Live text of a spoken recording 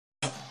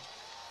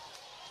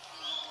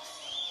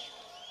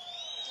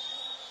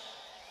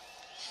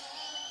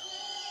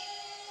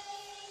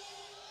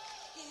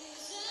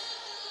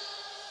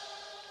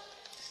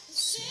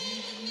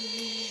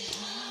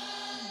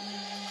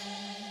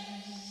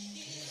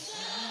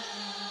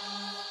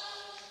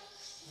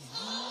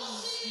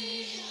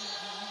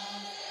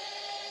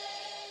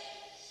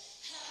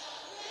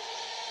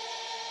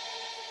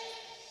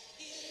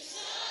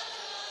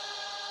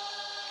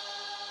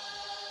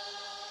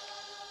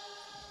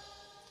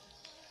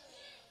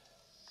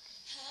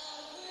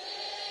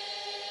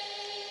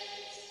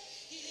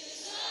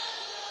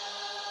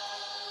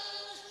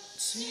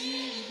Good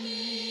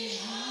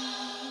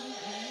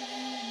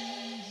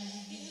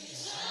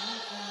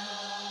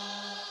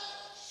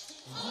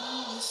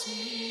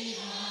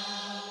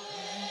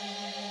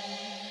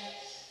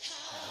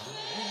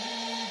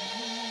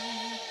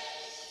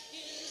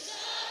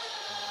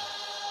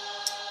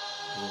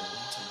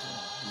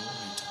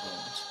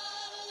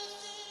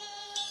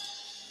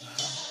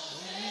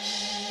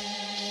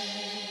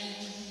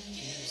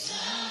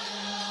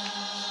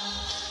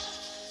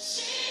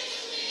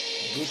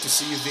to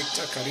see you,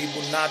 Victor.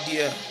 Karibu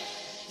Nadia.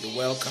 You're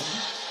welcome.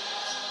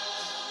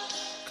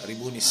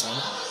 Karibuni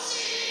sana.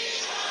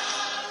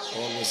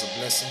 Always a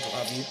blessing to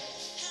have you.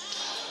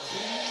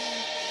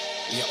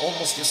 We are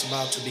almost just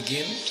about to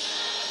begin.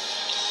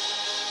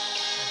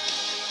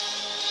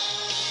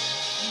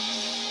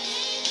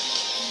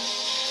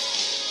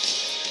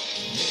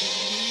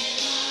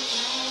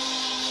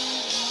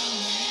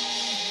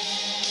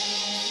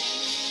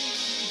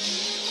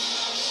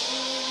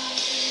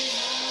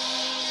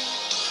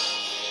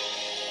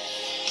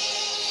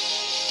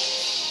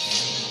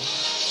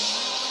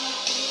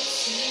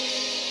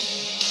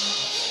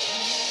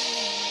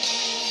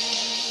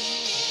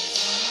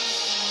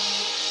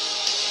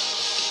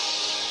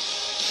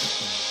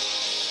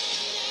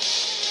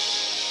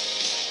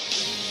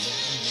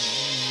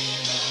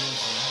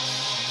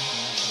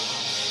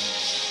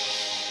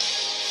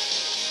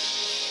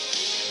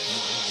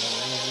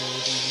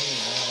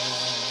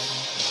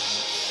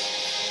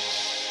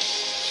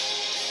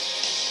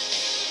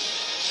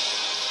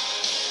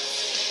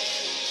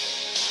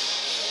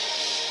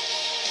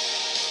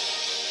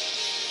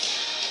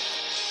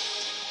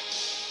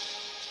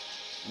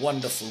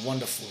 Wonderful,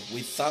 wonderful.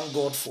 We thank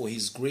God for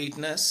His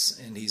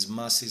greatness and His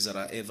mercies that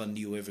are ever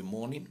new every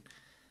morning.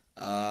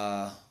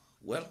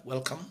 Well,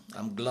 welcome.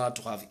 I'm glad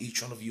to have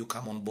each one of you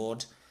come on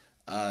board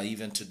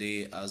even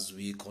today as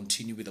we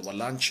continue with our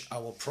lunch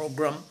hour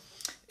program.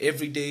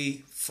 Every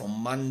day from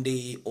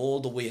Monday all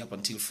the way up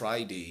until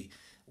Friday,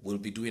 we'll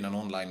be doing an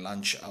online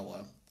lunch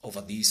hour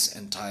over this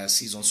entire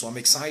season. So I'm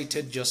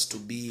excited just to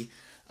be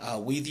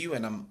with you,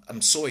 and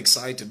I'm so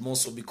excited, more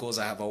so because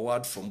I have a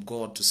word from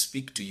God to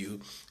speak to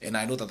you, and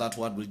I know that that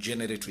word will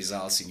generate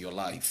results in your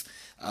life.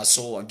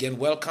 So again,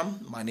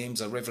 welcome. My name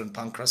is Reverend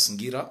Pancras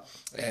Ngira,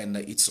 and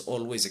it's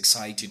always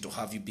exciting to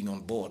have you being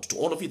on board. To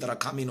all of you that are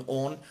coming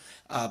on,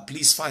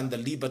 please find the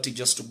liberty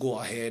just to go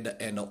ahead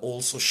and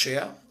also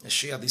share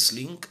this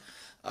link.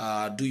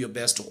 Do your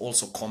best to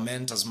also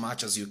comment as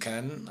much as you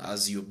can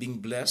as you're being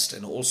blessed,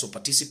 and also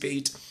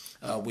participate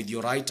with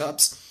your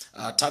write-ups.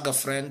 Tag a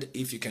friend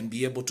if you can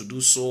be able to do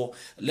so.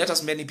 Let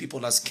as many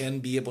people as can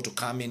be able to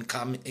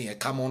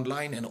come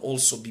online and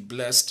also be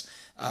blessed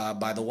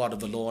by the word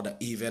of the Lord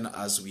even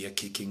as we are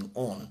kicking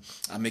on.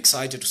 I'm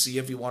excited to see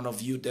every one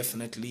of you.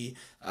 Definitely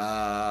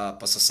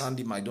Pastor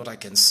Sandy, my daughter, I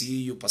can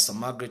see you. Pastor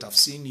Margaret, I've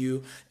seen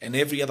you, and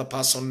every other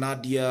person,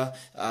 Nadia,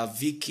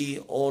 Vicky,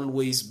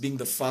 always being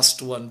the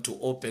first one to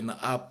open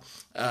up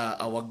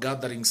our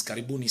gatherings.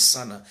 Karibuni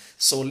sana.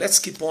 So let's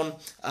keep on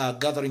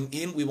gathering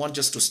in. We want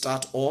just to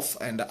start off,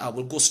 and I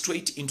will go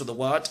straight into the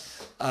word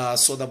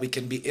so that we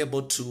can be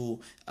able to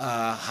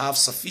have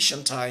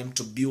sufficient time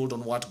to build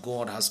on what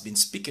God has been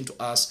speaking to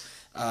us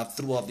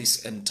throughout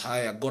this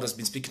entire. God has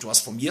been speaking to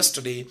us from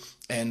yesterday,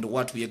 and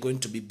what we are going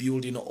to be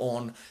building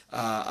on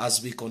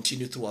as we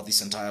continue throughout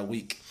this entire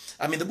week.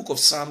 I'm in the book of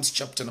Psalms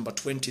chapter number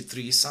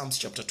 23. Psalms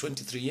chapter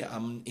 23.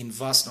 I'm in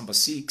verse number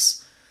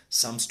 6.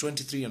 Psalms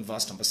 23 and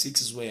verse number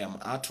 6 is where I'm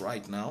at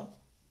right now.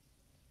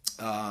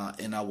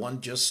 And I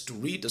want just to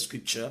read the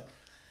scripture,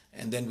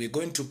 and then we're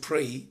going to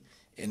pray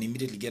and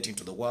immediately get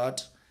into the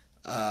word.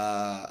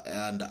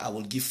 And I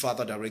will give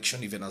further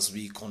direction even as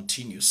we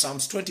continue.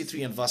 Psalms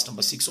 23 and verse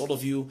number 6. All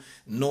of you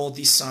know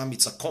this psalm.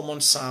 It's a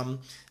common psalm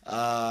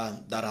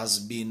that has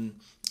been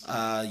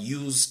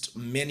used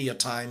many a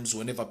times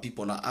whenever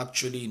people are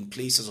actually in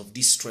places of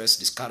distress,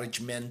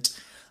 discouragement,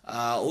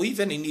 or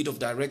even in need of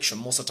direction.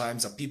 Most of the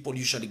times that people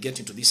usually get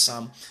into this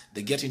psalm,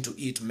 they get into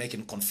it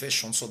making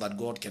confession so that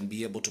God can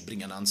be able to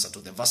bring an answer to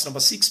them. Verse number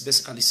 6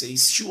 basically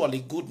says,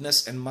 "Surely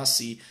goodness and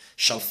mercy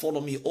shall follow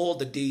me all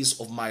the days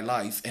of my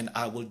life, and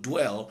I will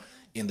dwell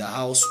in the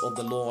house of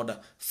the Lord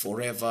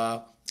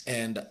forever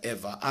and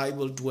ever." I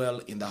will dwell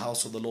in the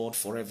house of the Lord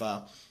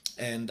forever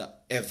and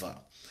ever.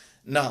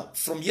 Now,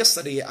 from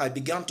yesterday, I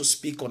began to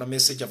speak on a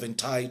message I've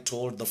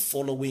entitled "The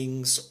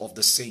Followings of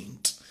the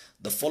Saint."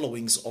 The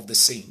followings of the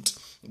saint.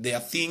 There are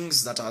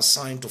things that are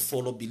assigned to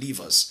follow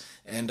believers,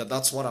 and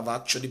that's what I've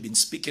actually been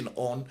speaking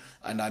on,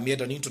 and I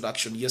made an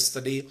introduction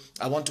yesterday.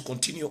 I want to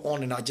continue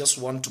on, and I just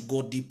want to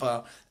go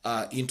deeper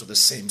into the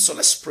same. So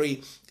let's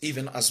pray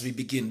even as we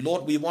begin.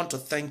 Lord, we want to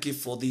thank you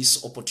for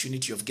this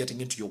opportunity of getting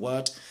into your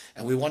word,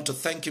 and we want to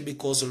thank you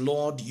because,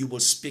 Lord, you will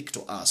speak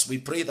to us. We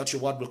pray that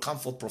your word will come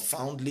forth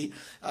profoundly,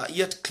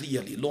 yet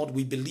clearly. Lord,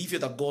 we believe you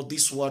that, God,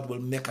 this word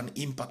will make an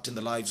impact in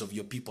the lives of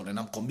your people, and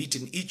I'm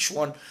committing each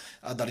one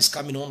that is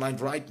coming online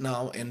right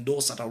now, and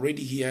those that are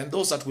already here, and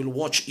those that will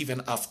watch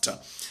even after.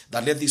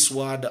 that let this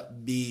word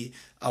be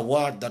a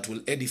word that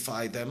will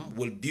edify them,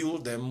 will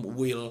build them,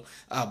 will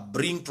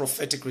bring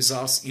prophetic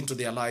results into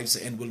their lives,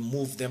 and will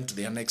move them to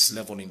their next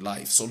level in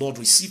life. So Lord,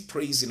 receive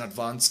praise in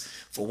advance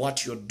for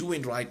what you're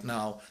doing right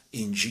now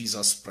in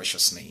Jesus'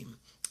 precious name.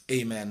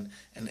 Amen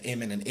and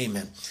amen and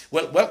amen.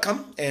 Well,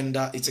 welcome, and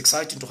it's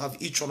exciting to have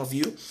each one of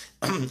you.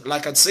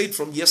 Like I'd said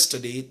from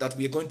yesterday, that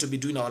we are going to be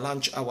doing our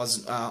lunch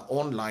hours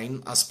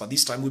online as per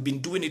this time. We've been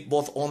doing it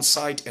both on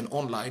site and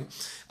online,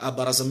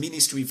 but as a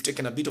ministry, we've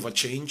taken a bit of a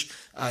change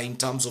in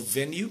terms of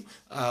venue.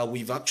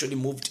 We've actually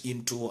moved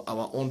into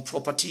our own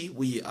property.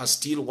 We are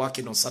still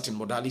working on certain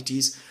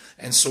modalities.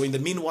 And so in the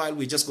meanwhile,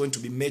 we're just going to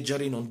be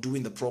majoring on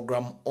doing the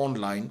program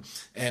online.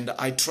 And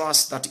I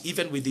trust that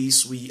even with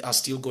this, we are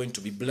still going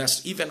to be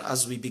blessed, even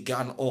as we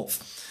began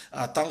off.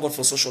 Thank God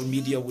for social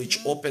media, which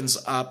opens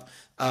up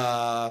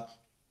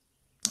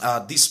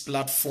this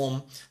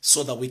platform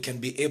so that we can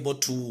be able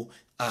to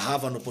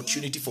have an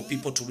opportunity for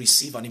people to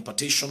receive an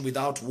impartation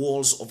without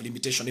walls of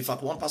limitation. In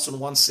fact, one person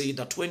once said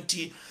that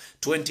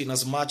 2020, in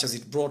as much as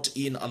it brought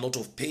in a lot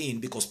of pain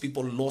because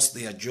people lost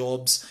their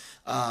jobs,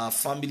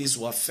 families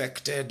were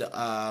affected,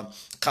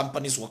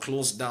 companies were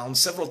closed down,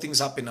 several things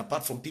happened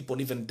apart from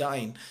people even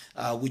dying,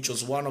 which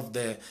was one of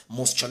the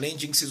most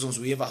challenging seasons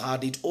we ever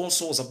had. It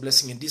also was a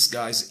blessing in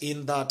disguise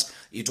in that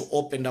it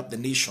opened up the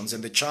nations,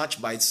 and the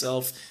church by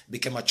itself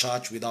became a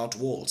church without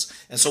walls.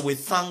 And so we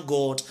thank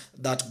God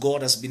that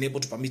God has been able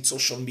to permit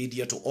social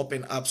media to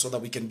open up so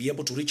that we can be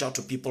able to reach out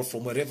to people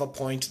from wherever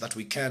point that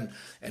we can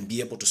and be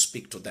able to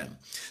speak to them.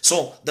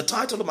 So the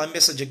title of my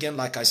message, again,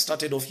 like I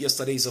started off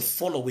yesterday, is the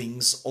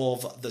followings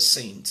of the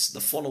saints. The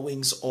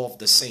followings of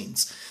the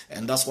saints.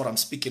 And that's what I'm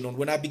speaking on.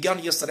 When I began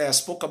yesterday, I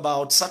spoke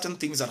about certain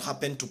things that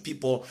happen to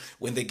people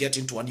when they get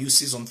into a new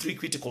season. 3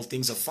 critical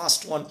things. The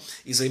first one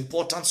is the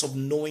importance of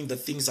knowing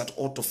the things that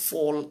ought to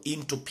fall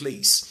into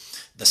place.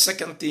 The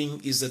second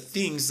thing is the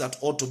things that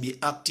ought to be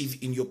active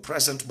in your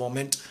present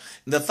moment.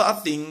 The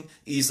third thing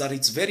is that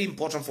it's very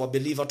important for a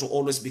believer to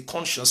always be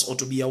conscious or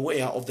to be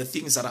aware of the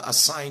things that are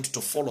assigned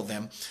to follow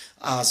them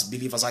as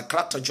believers. I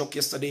cracked a joke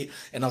yesterday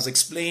and I was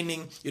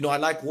explaining, I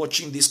like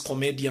watching this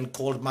comedian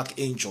called Mark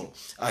Angel.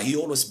 He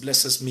always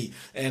blesses me.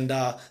 And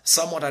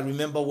somewhat I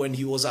remember when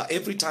he was,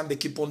 every time they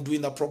keep on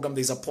doing that program,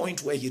 there's a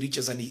point where he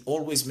reaches and he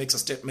always makes a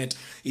statement.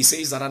 He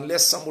says that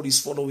unless somebody is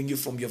following you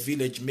from your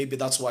village, maybe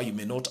that's why you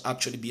may not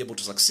actually be able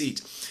to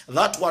succeed.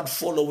 That word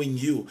following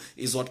you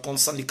is what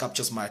constantly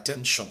captures my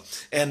attention.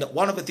 And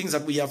one of the things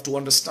that we have to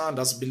understand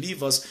as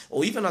believers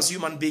or even as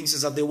human beings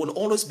is that there will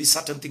always be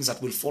certain things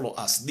that will follow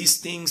us. These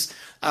things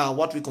are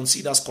what we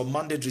consider as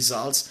commanded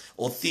results,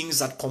 or things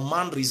that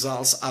command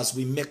results as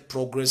we make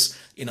progress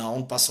in our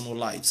own personal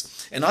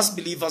lives. And as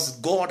believers,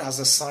 God has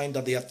assigned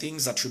that there are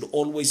things that should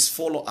always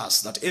follow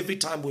us, that every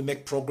time we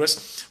make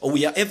progress or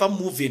we are ever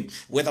moving,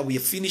 whether we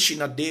are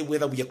finishing a day,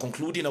 whether we are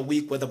concluding a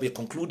week, whether we are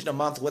concluding a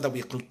month, whether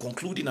we are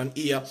concluding an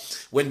year,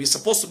 when we're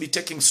supposed to be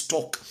taking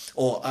stock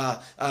or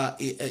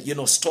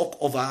stock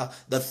of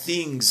the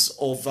things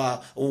of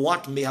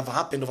what may have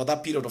happened over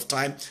that period of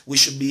time, we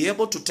should be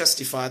able to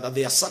testify that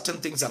there are certain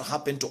things that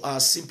happened to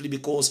us simply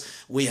because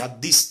we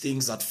had these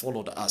things that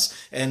followed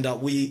us. And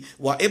we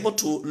were able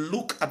to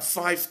look at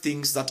 5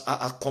 things that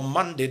are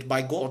commanded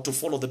by God to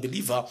follow the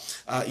believer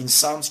in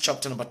Psalms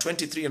chapter number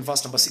 23 and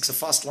verse number 6. The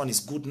first one is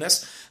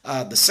goodness.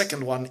 The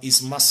second one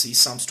is mercy.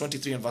 Psalms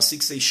 23 and verse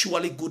 6 says,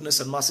 surely goodness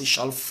and mercy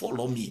shall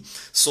follow me.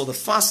 So the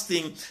first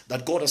thing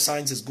that God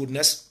assigns is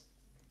goodness.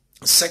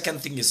 Second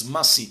thing is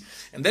mercy.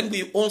 And then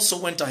we also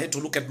went ahead to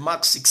look at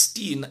Mark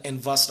 16 and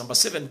verse number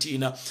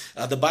 17.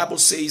 The Bible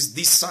says,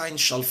 these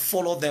signs shall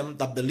follow them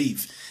that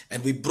believe.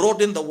 And we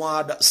broaden the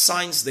word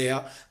signs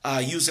there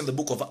using the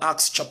book of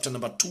Acts chapter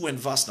number 2 and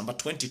verse number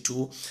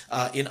 22.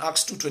 In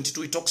Acts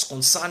 2:22, it talks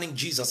concerning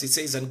Jesus. It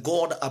says, and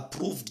God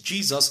approved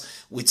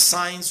Jesus with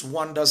signs,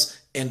 wonders,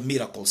 and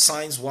miracles.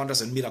 Signs,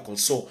 wonders, and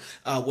miracles. So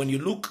when you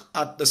look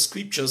at the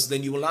scriptures,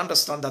 then you will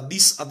understand that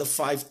these are the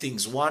 5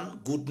 things.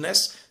 1,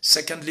 goodness.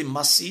 Secondly,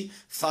 mercy.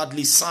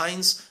 Thirdly,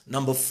 signs.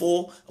 Number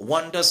 4,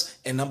 wonders.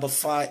 And number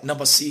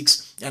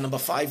 6, and number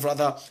 5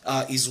 rather,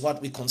 is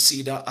what we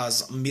consider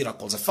as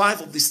miracles. The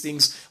 5 of these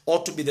things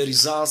ought to be the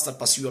results that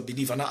pursue a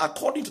believer. Now,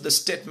 according to the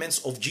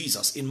statements of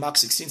Jesus in Mark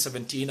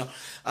 16:17,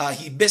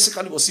 he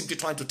basically was simply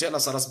trying to tell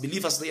us that as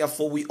believers,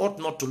 therefore, we ought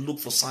not to look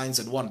for signs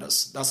and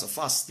wonders. That's the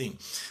first thing.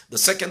 The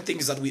second thing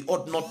is that we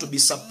ought not to be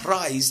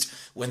surprised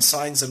when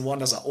signs and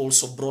wonders are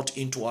also brought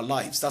into our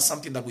lives. That's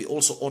something that we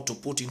also ought to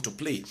put into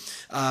play.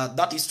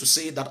 That is to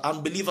say that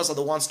unbelievers are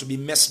the ones to be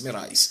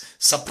mesmerized,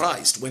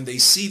 surprised when they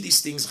see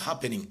these things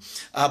happening.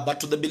 But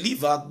to the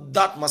believer,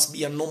 that must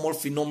be a normal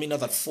phenomena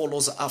that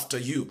follows after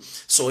you.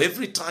 So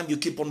every time you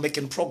keep on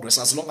making progress,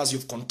 as long as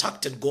you've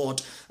contacted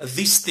God,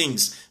 these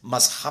things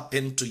must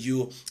happen to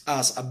you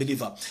as a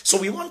believer. So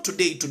we want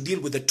today to deal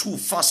with the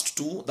first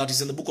two that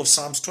is in the book of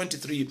Psalms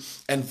 23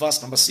 and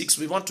verse number 6.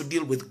 We want to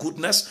deal with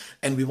goodness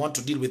and we want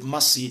to deal with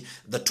mercy,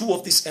 the 2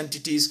 of these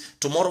entities.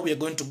 Tomorrow we are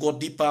going to go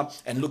deeper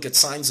and look at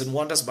signs and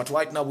wonders, but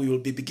right now we will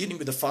be beginning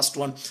with the first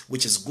one,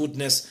 which is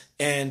goodness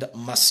and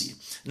mercy.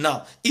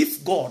 Now,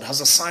 if God has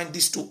has assigned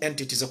these two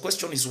entities. The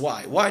question is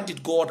why? Why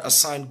did God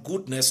assign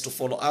goodness to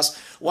follow us?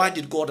 Why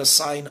did God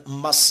assign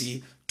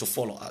mercy to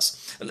follow us?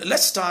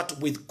 Let's start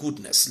with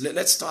goodness.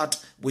 Let's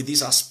start with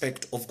this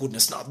aspect of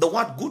goodness. Now, the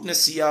word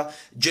goodness here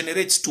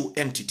generates two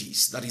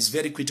entities. That is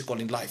very critical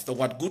in life. The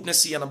word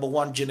goodness here, number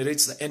one,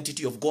 generates the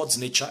entity of God's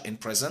nature and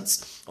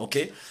presence.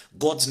 Okay,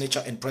 God's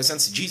nature and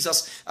presence.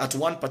 Jesus, at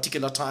one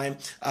particular time,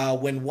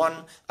 when one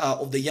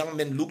of the young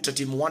men looked at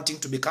him wanting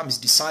to become his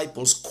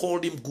disciples,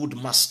 called him good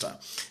master.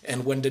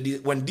 And when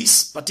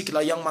this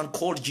particular young man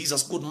called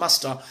Jesus good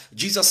master,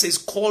 Jesus says,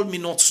 "Call me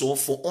not so,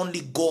 for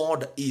only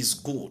God is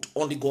good."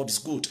 Only God is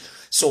good.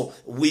 So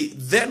we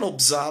then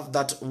observe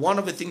that one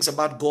of the things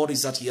about God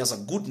is that he has a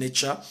good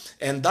nature,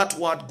 and that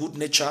word good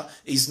nature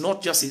is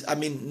not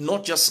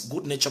just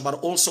good nature, but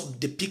also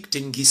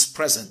depicting his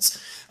presence,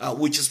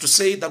 which is to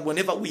say that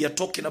whenever we are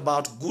talking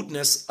about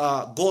goodness,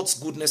 God's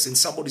goodness in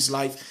somebody's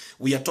life,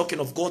 we are talking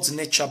of God's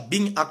nature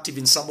being active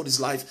in somebody's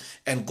life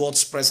and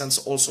God's presence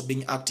also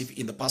being active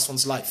in the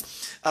person's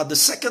life. The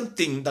second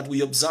thing that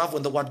we observe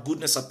when the word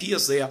goodness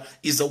appears there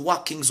is the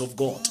workings of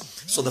God.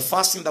 So the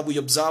first thing that we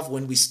observe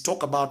when we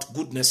talk about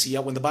goodness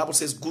here, when the Bible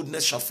says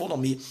goodness shall follow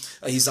me,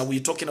 is that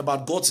we're talking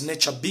about God's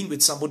nature being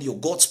with somebody or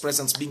God's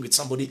presence being with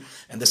somebody.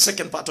 And the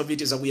second part of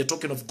it is that we are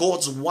talking of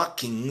God's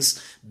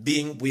workings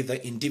being with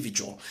the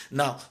individual.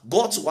 Now,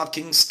 God's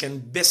workings can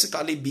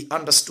basically be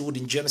understood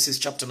in Genesis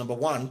chapter number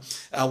 1,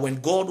 when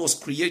God was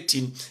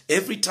creating.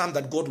 Every time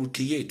that God would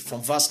create,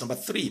 from verse number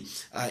 3,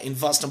 in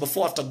verse number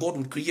 4, after God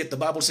would create, the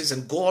Bible says,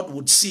 and God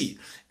would see,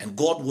 and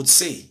God would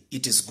say,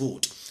 it is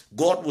good.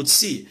 God would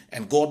see,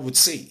 and God would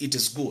say, it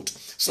is good.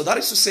 So that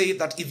is to say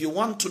that if you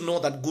want to know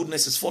that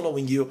goodness is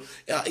following you,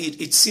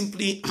 it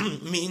simply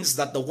means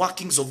that the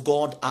workings of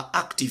God are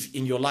active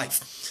in your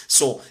life.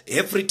 So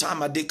every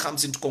time a day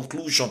comes into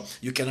conclusion,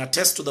 you can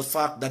attest to the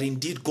fact that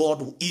indeed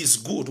God is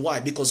good.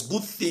 Why? Because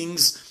good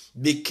things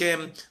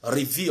became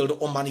revealed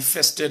or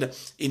manifested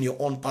in your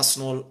own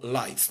personal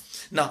life.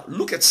 Now,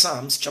 look at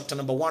Psalms chapter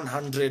number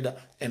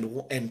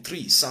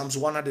 103. Psalms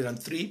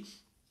 103.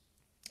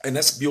 And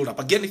let's build up.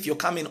 Again, if you're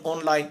coming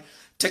online,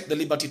 take the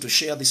liberty to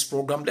share this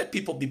program. Let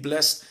people be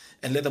blessed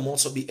and let them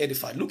also be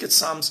edified. Look at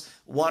Psalms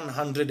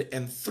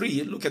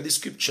 103. Look at the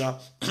scripture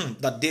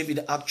that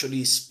David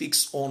actually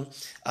speaks on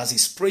as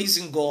he's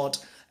praising God.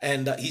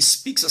 And he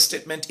speaks a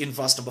statement in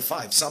verse number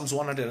 5. Psalms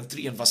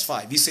 103 and verse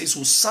 5. He says,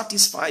 who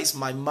satisfies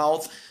my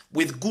mouth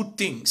with good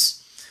things.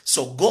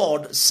 So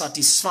God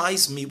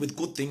satisfies me with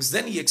good things.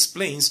 Then he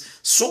explains,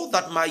 so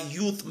that my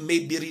youth may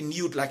be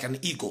renewed like an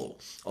eagle.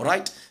 All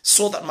right?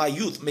 So that my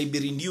youth may be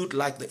renewed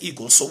like the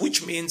eagle. So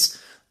which means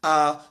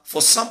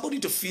for somebody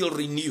to feel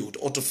renewed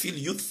or to feel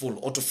youthful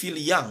or to feel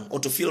young or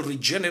to feel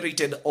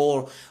regenerated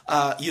or,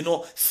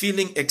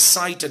 feeling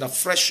excited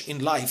afresh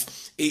in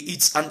life,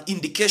 it's an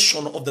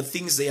indication of the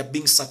things they are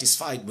being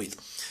satisfied with.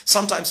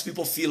 Sometimes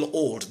people feel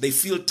old, they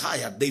feel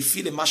tired, they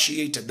feel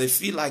emaciated, they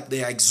feel like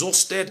they are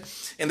exhausted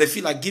and they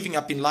feel like giving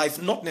up in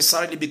life, not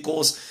necessarily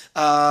because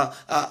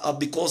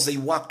they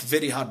worked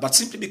very hard, but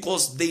simply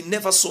because they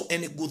never saw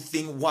any good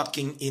thing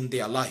working in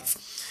their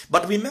life.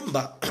 But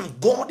remember,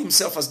 God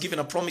himself has given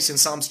a promise in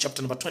Psalms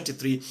chapter number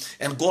 23,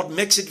 and God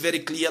makes it very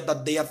clear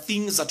that there are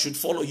things that should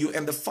follow you,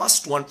 and the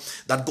first one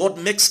that God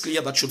makes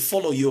clear that should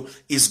follow you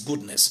is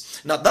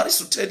goodness. Now, that is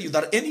to tell you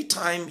that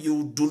anytime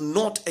you do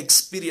not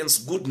experience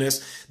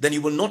goodness, then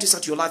you will notice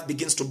that your life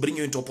begins to bring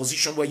you into a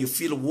position where you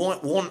feel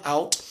worn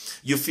out,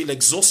 you feel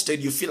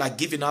exhausted, you feel like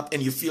giving up,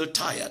 and you feel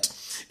tired.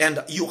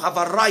 And you have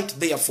a right,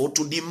 therefore,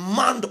 to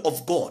demand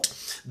of God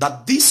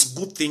that these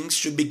good things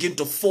should begin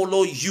to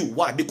follow you.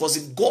 Why? Because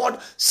if God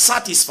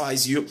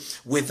satisfies you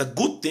with the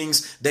good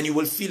things, then you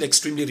will feel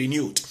extremely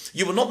renewed.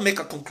 You will not make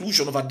a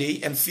conclusion of a day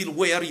and feel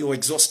weary or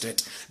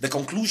exhausted. The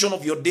conclusion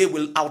of your day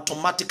will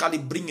automatically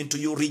bring into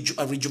you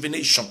a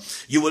rejuvenation.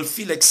 You will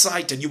feel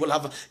excited. You will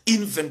have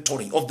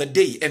inventory of the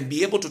day and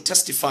be able to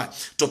testify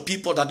to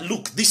people that,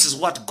 look, this is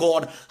what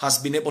God has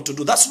been able to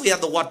do. That's where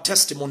the word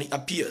testimony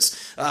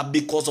appears,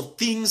 because of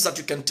things that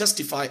you can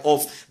testify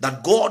of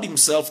that God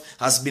himself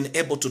has been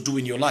able to do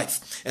in your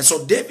life. And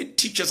so David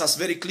teaches us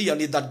very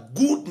clearly that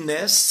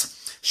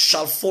goodness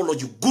shall follow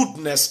you.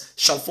 Goodness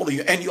shall follow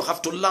you. And you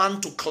have to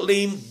learn to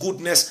claim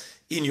goodness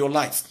in your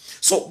life.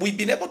 So we've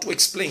been able to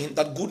explain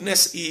that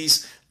goodness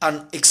is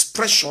an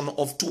expression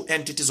of two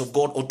entities of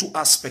God or two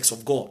aspects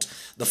of God.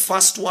 The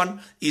first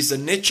one is the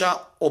nature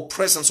or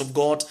presence of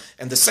God,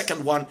 and the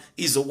second one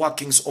is the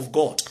workings of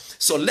God.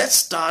 So let's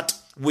start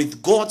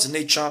with God's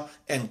nature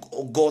and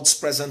God's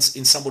presence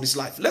in somebody's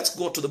life. Let's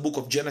go to the book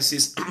of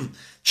Genesis,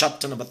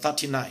 chapter number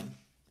 39.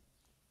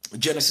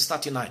 Genesis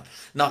 39.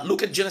 Now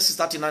look at Genesis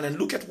 39 and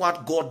look at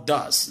what God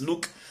does.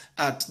 Look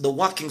at the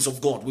workings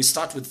of God. We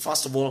start with,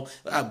 first of all,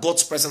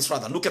 God's presence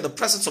rather. Look at the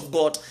presence of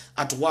God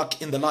at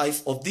work in the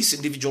life of this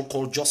individual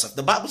called Joseph.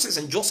 The Bible says,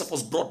 and Joseph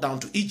was brought down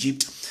to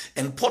Egypt,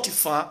 and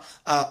Potiphar,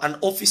 an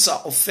officer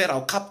of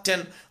Pharaoh,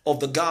 captain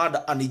of the guard,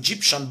 an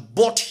Egyptian,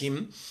 bought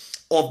him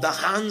of the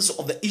hands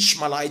of the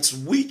Ishmaelites,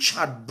 which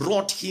had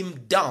brought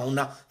him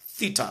down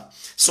theta.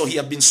 So he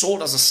had been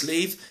sold as a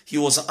slave. He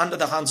was under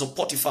the hands of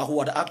Potiphar, who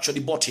had actually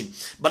bought him.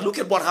 But look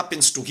at what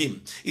happens to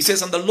him. He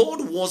says, and the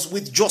Lord was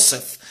with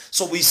Joseph.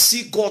 So we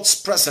see God's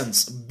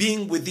presence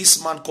being with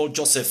this man called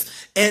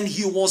Joseph. And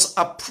he was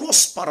a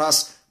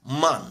prosperous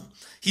man.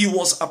 He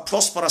was a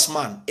prosperous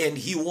man, and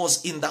he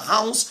was in the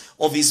house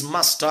of his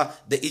master,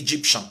 the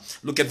Egyptian.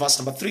 Look at verse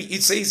number 3.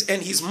 It says,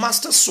 and his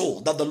master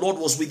saw that the Lord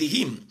was with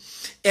him,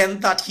 and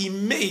that he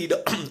made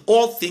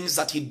all things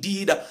that he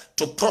did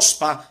to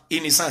prosper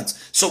in his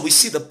hands. So we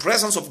see the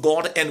presence of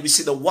God, and we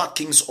see the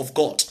workings of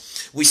God.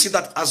 We see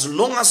that as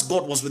long as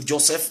God was with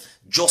Joseph,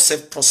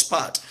 Joseph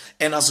prospered.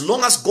 And as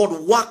long as God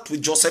worked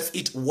with Joseph,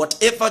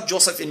 whatever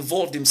Joseph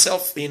involved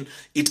himself in,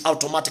 it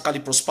automatically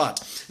prospered.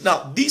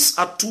 Now, these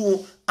are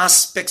two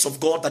aspects of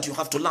God that you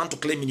have to learn to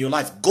claim in your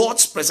life.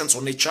 God's presence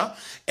or nature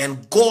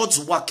and God's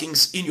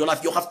workings in your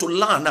life. You have to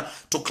learn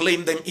to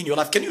claim them in your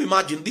life. Can you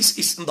imagine? This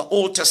is in the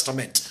Old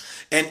Testament.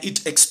 And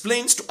it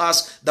explains to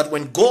us that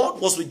when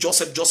God was with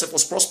Joseph, Joseph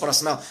was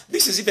prosperous. Now,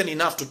 this is even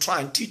enough to try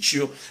and teach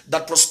you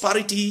that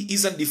prosperity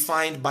isn't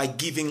defined by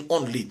giving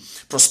only.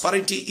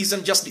 Prosperity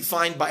isn't just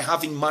defined by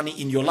having money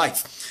in your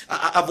life.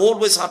 I've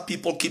always had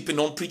people keeping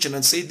on preaching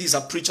and say these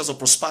are preachers of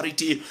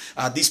prosperity,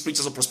 these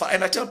preachers of prosperity.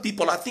 And I tell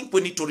people, I think we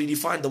need to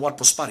redefine the word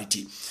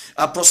prosperity.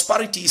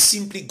 Prosperity is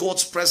simply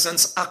God's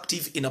presence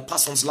active in a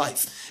person's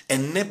life,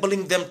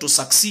 enabling them to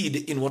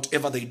succeed in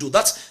whatever they do.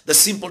 That's the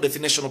simple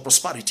definition of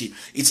prosperity.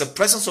 It's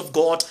a presence of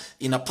God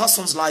in a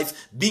person's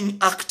life being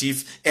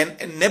active and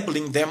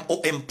enabling them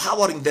or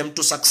empowering them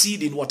to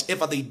succeed in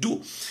whatever they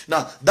do.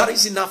 Now, that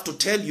is enough to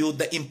tell you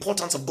the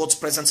importance of God's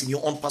presence in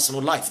your own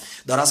personal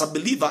life. That as a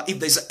believer, if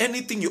there's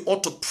anything you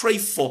ought to pray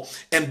for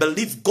and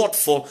believe God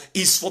for,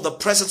 is for the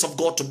presence of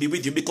God to be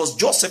with you. Because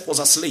Joseph was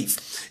a slave.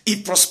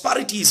 If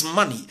prosperity is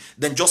money,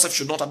 then Joseph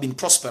should not have been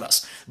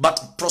prosperous.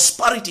 But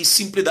prosperity is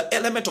simply the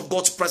element of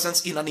God's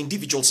presence in an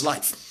individual's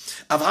life.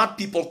 I've had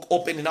people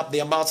opening up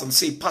their mouths and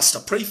say, Pastor,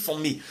 pray for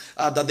me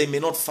that they may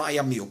not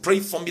fire me, or pray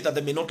for me that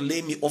they may not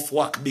lay me off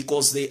work,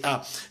 because they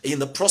are in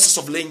the process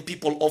of laying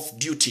people off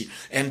duty,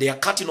 and they are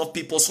cutting off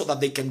people so that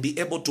they can be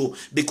able to,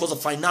 because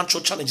of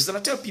financial challenges. And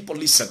I tell people,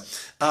 listen,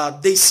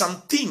 there's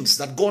some things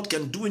that God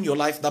can do in your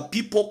life that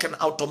people can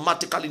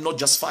automatically not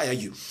just fire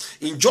you.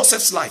 In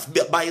Joseph's life,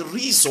 by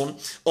reason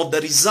of the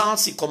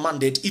results he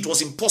commanded, it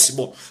was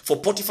impossible for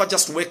Potiphar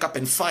just to wake up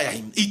and fire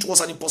him. It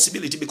was an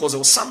impossibility, because there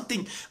was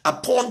something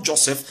upon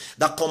Joseph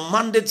that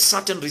commanded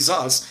certain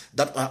results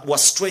that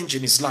was strange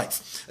in his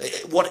life.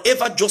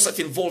 Whatever Joseph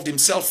involved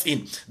himself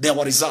in, there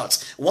were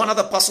results. One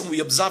other person we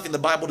observe in the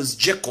Bible is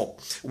Jacob.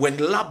 When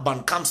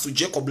Laban comes to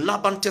Jacob,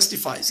 Laban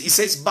testifies. He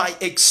says, by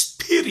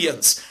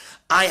experience,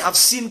 I have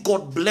seen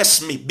God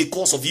bless me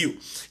because of you.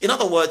 In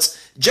other words,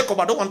 Jacob,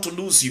 I don't want to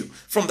lose you.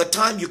 From the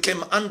time you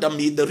came under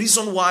me, the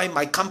reason why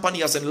my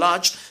company has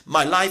enlarged,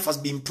 my life has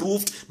been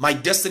improved, my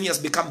destiny has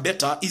become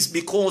better, is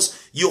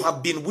because you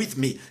have been with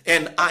me.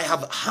 And I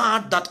have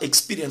had that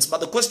experience.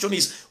 But the question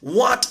is,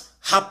 what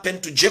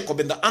happened to Jacob?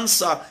 And the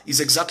answer is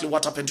exactly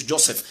what happened to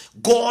Joseph.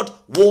 God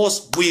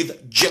was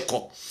with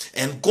Jacob.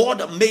 And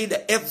God made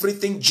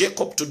everything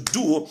Jacob to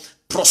do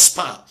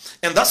prosper.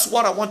 And that's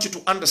what I want you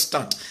to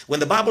understand. When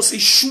the Bible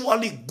says,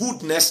 surely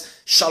goodness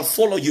shall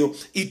follow you,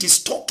 it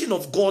is talking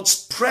of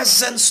God's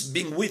presence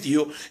being with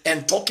you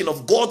and talking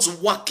of God's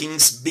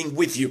workings being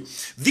with you.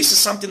 This is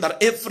something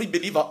that every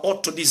believer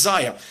ought to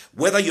desire.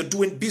 Whether you're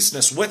doing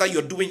business, whether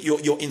you're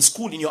in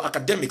school, in your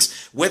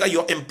academics, whether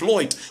you're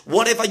employed,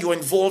 whatever you're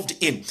involved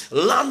in,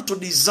 learn to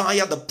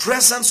desire the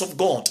presence of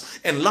God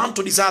and learn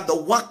to desire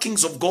the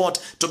workings of God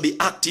to be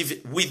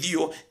active with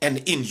you and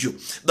in you.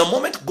 The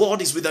moment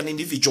God is with an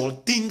individual,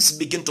 things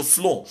begin to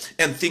flow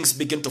and things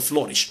begin to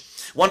flourish.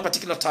 One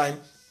particular time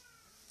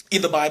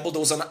in the Bible, there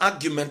was an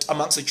argument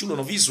amongst the children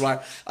of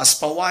Israel as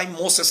per why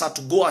Moses had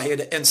to go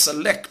ahead and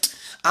select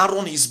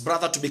Aaron, his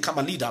brother, to become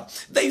a leader.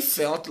 They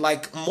felt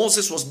like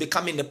Moses was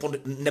becoming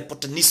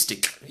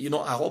nepotistic. You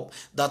know, I hope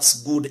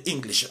that's good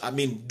English. I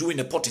mean, doing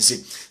nepotism.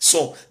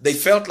 So they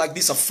felt like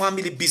this is a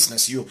family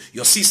business.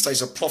 Your sister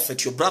is a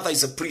prophet. Your brother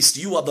is a priest.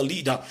 You are the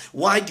leader.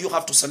 Why do you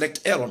have to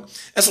select Aaron?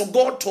 And so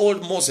God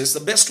told Moses the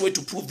best way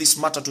to prove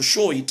this matter, to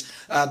show it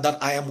that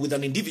I am with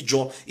an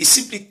individual, is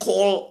simply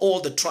call all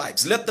the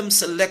tribes. Let them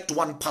select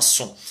one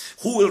person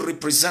who will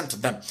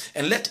represent them.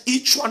 And let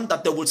each one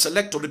that they will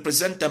select to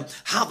represent them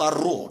have a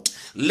role.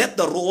 Let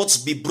the rods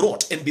be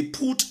brought and be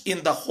put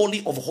in the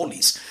Holy of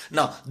Holies.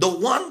 Now, the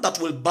one that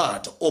will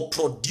bud or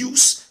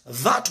produce,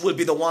 that will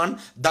be the one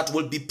that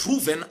will be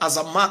proven as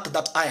a mark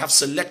that I have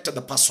selected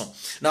the person.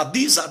 Now,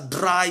 these are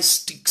dry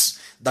sticks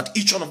that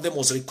each one of them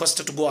was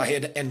requested to go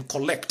ahead and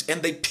collect.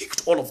 And they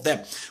picked all of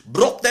them,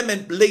 brought them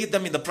and laid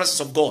them in the presence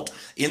of God.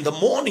 In the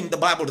morning, the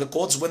Bible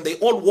records, when they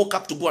all woke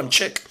up to go and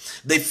check,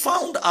 they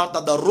found out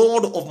that the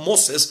rod of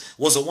Moses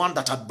was the one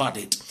that had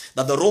budded.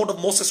 That the rod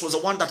of Moses was the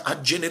one that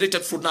had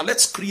generated fruit. Now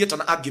let's create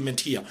an argument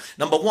here.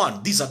 Number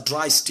one, these are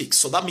dry sticks.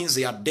 So that means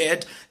they are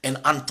dead and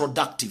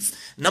unproductive.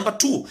 Number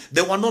two,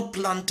 they were not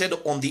planted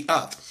on the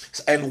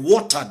earth and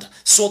watered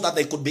so that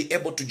they could be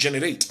able to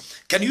generate.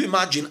 Can you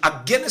imagine,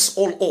 against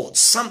all odds,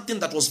 something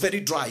that was very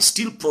dry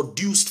still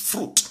produced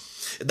fruit.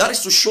 That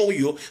is to show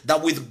you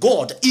that with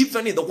God,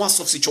 even in the worst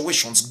of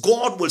situations,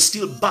 God will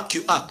still back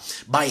you up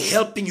by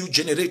helping you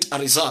generate a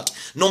result,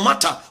 no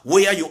matter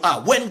where you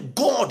are. When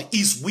God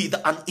is with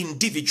an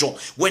individual,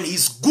 when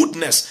his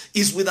goodness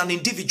is with an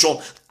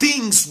individual,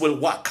 things will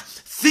work.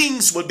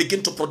 Things will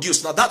begin to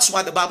produce. Now that's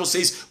why the Bible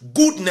says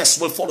goodness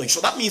will follow you.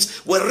 So that means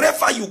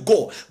wherever you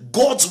go,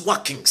 God's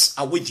workings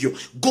are with you.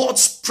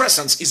 God's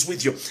presence is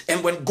with you.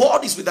 And when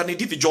God is with an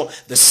individual,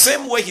 the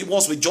same way he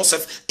was with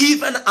Joseph,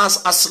 even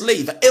as a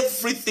slave,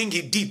 everything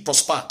he did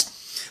prospered.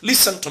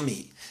 Listen to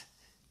me.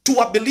 To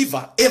a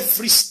believer,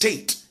 every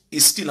state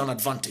is still an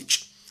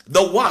advantage.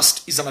 The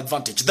worst is an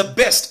advantage. The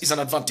best is an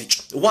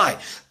advantage. Why?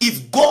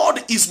 If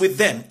God is with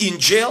them in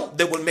jail,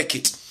 they will make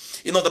it.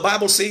 You know, the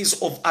Bible says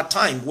of a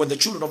time when the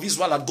children of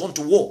Israel had gone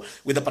to war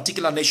with a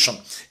particular nation.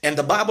 And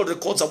the Bible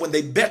records that when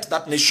they bet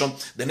that nation,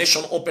 the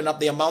nation opened up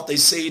their mouth. They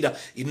said,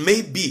 it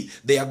may be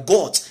their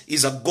God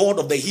is a God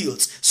of the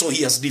hills, so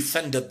he has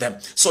defended them.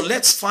 So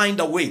let's find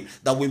a way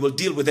that we will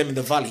deal with them in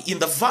the valley. In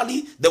the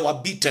valley, they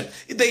were beaten.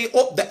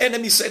 The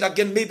enemy said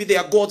again, maybe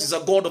their God is a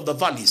God of the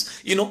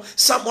valleys. You know,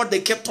 somewhat they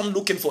kept on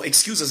looking for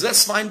excuses.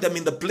 Let's find them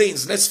in the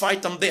plains. Let's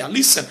fight them there.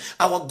 Listen,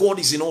 our God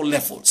is in all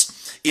levels.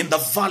 In the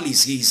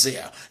valleys, he is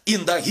there.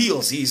 In the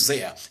hills, he is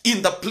there.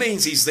 In the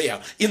plains, he is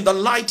there. In the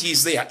light, he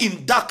is there.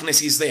 In darkness,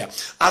 he is there.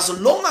 As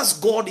long as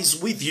God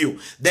is with you,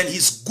 then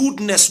his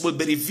goodness will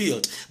be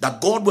revealed. That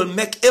God will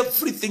make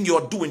everything you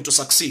are doing to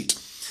succeed.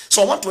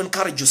 So I want to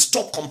encourage you,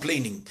 stop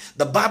complaining.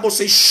 The Bible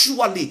says,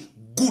 surely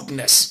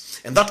goodness.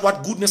 And that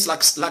word goodness,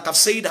 like I've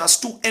said, has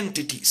two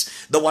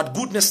entities. The word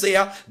goodness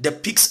there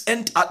depicts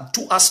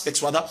two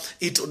aspects, rather.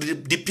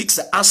 It depicts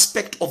the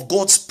aspect of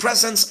God's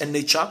presence and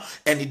nature,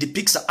 and it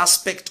depicts the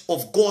aspect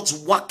of God's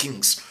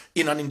workings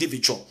in an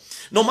individual.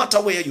 No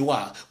matter where you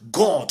are,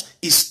 God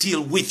is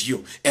still with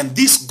you. And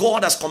this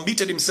God has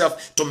committed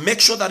himself to make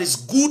sure that his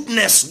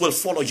goodness will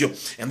follow you.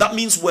 And that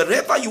means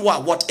wherever you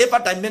are, whatever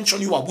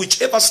dimension you are,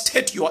 whichever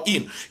state you are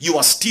in, you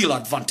are still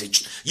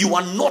advantaged. You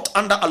are not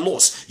under a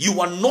loss. You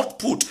are not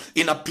put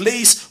in a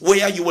place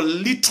where you will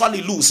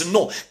literally lose.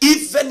 No,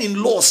 even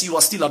in loss, you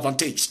are still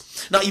advantaged.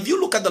 Now, if you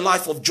look at the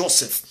life of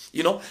Joseph,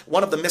 you know,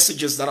 one of the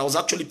messages that I was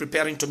actually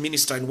preparing to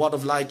minister in Word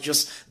of Light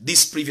just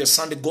this previous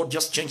Sunday, God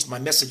just changed my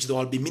message, though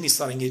I'll be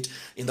ministering it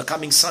in the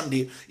coming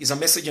Sunday, is a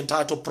message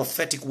entitled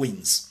Prophetic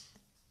Winds.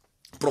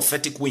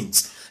 Prophetic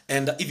winds.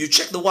 And if you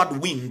check the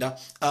word wind,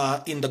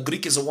 in the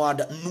Greek is the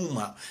word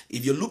pneuma.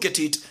 If you look at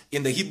it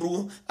in the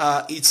Hebrew,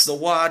 it's the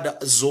word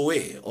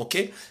zoe,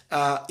 okay?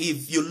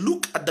 If you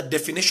look at the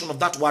definition of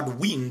that word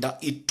wind,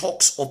 it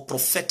talks of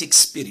prophetic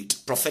spirit,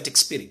 prophetic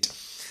spirit.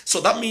 So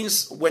that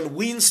means when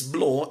winds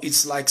blow,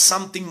 it's like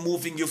something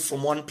moving you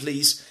from one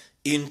place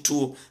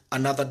into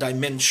another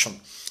dimension.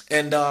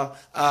 And,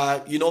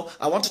 you know,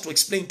 I wanted to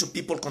explain to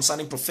people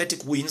concerning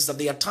prophetic winds that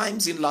there are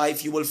times in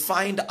life you will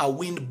find a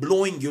wind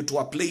blowing you to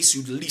a place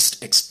you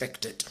least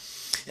expected.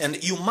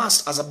 And you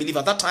must, as a believer,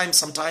 at that time,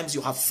 sometimes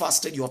you have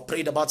fasted, you have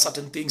prayed about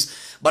certain things,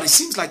 but it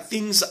seems like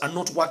things are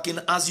not working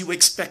as you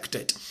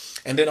expected.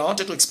 And then I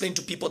wanted to explain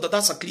to people that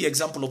that's a clear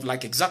example of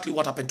like exactly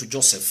what happened to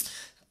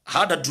Joseph.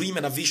 Had a dream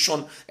and a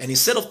vision, and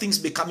instead of things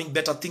becoming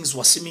better, things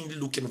were seemingly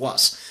looking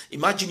worse.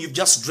 Imagine you've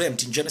just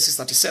dreamt in Genesis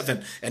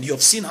 37 and you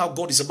have seen how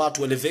God is about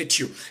to elevate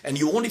you, and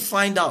you only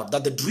find out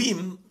that the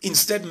dream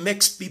instead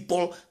makes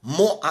people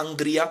more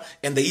angrier,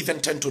 and they even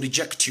tend to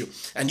reject you.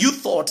 And you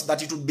thought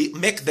that it would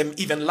make them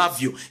even love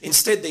you.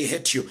 Instead they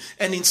hate you,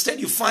 and instead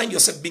you find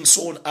yourself being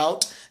sold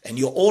out, and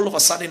you're all of a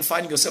sudden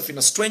finding yourself in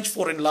a strange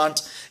foreign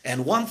land,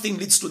 and one thing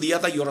leads to the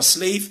other. You're a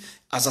slave.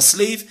 As a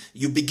slave,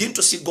 you begin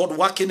to see God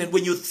working, and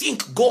when you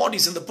think God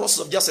is in the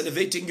process of just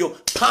elevating you,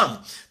 pam,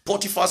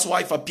 Potiphar's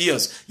wife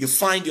appears. You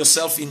find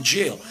yourself in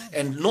jail.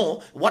 And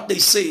no, what they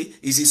say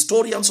is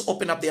historians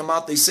open up their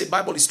mouth. They say,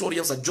 Bible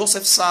historians, that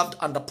Joseph served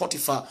under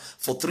Potiphar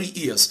for 3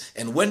 years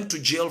and went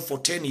to jail for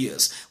 10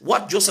 years.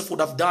 What Joseph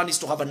would have done is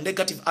to have a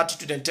negative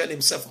attitude and tell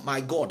himself,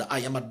 my God, I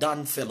am a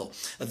done fellow.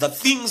 The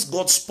things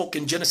God spoke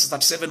in Genesis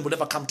 37 will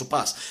never come to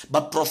pass.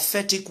 But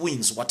prophetic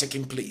winds were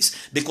taking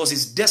place because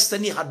his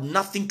destiny had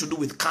nothing to do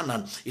with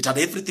Canaan. It had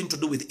everything to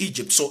do with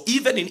Egypt. So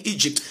even in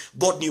Egypt,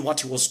 God knew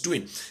what he was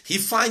doing. He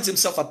finds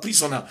himself a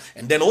prisoner,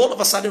 and then all of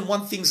a sudden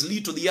one things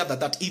lead to the other,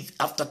 that if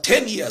after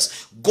 10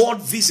 years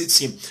God visits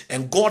him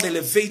and God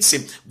elevates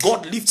him,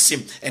 God lifts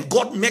him, and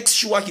God makes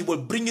sure he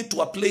will bring it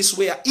to a place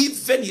where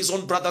even his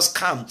own brothers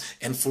come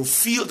and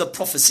fulfill the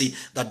prophecy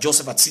that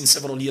Joseph had seen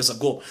several years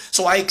ago.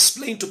 So I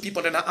explained to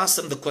people and I asked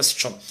them the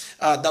question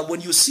that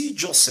when you see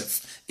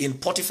Joseph in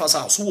Potiphar's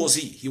house, who was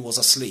he? He was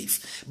a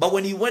slave. But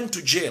when he went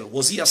to jail,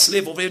 was he a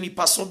slave of any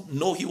person?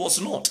 No, he was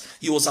not.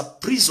 He was a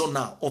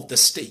prisoner of the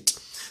state.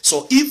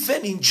 So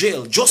even in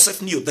jail,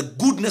 Joseph knew the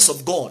goodness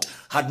of God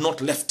had not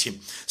left him.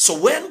 So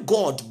when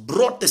God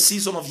brought the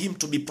season of him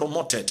to be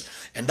promoted,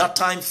 and that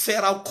time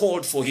Pharaoh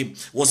called for him,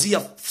 was he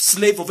a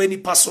slave of any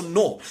person?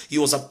 No, he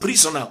was a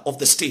prisoner of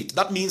the state.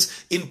 That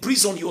means in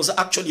prison he was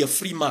actually a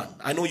free man.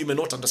 I know you may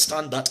not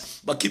understand that,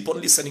 but keep on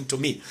listening to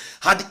me.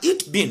 Had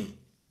it been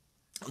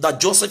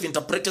that Joseph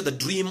interpreted the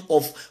dream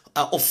of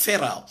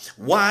Pharaoh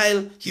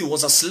while he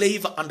was a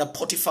slave under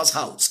Potiphar's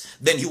house,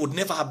 then he would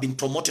never have been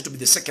promoted to be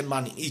the second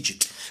man in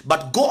Egypt.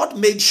 But God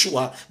made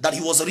sure that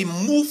he was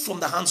removed from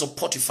the hands of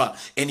Potiphar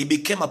and he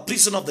became a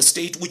prisoner of the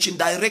state, which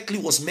indirectly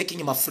was making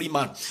him a free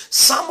man.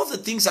 Some of the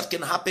things that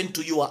can happen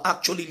to you are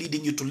actually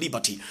leading you to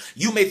liberty.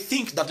 You may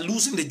think that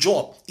losing the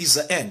job is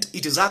the end.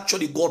 It is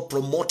actually God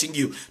promoting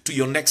you to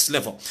your next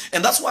level.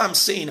 And that's why I'm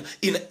saying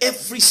in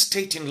every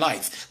state in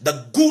life,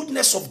 the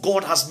goodness of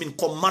God has been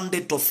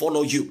commanded to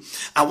follow you.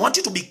 I want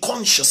you to be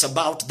conscious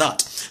about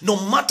that.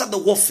 No matter the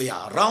warfare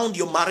around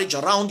your marriage,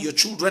 around your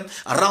children,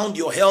 around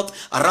your health,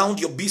 around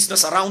your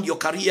business, around your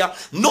career,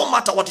 no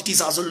matter what it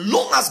is, as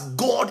long as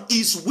God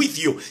is with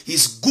you,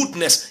 his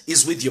goodness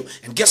is with you.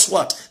 And guess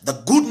what?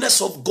 The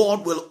goodness of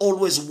God will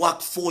always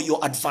work for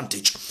your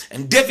advantage.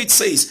 And David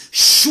says,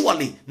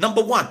 surely,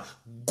 number one,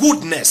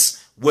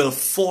 goodness will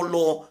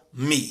follow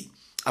me.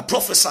 I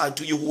prophesy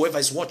to you, whoever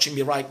is watching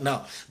me right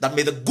now, that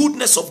may the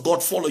goodness of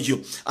God follow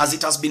you as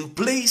it has been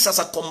placed as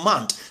a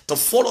command to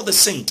follow the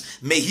saint.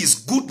 May his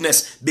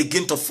goodness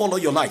begin to follow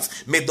your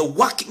life. May the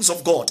workings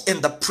of God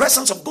and the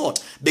presence of God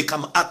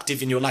become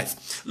active in your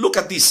life. Look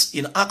at this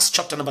in Acts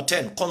chapter number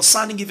 10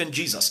 concerning even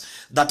Jesus,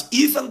 that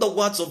even the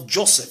words of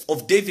Joseph,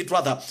 of David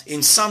rather,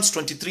 in Psalms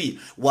 23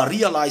 were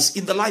realized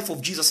in the life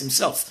of Jesus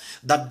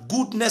himself, that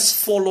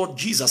goodness followed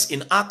Jesus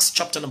in Acts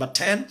chapter number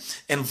 10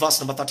 and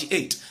verse number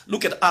 38.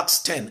 Look at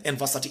Acts 10 and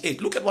verse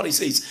 38. Look at what he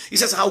says. He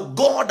says how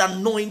God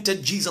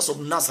anointed Jesus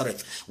of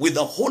Nazareth with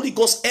the Holy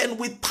Ghost and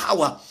with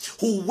power,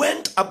 who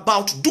went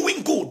about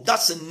doing good.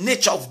 That's the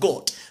nature of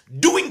God.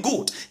 Doing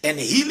good and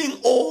healing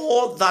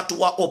all that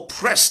were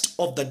oppressed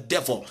of the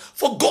devil.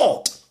 For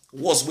God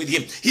was with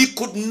him. He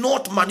could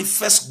not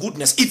manifest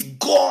goodness if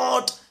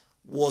God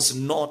was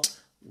not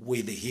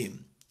with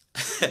him.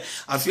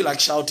 I feel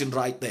like shouting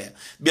right there.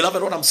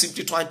 Beloved, what I'm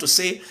simply trying to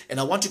say, and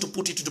I want you to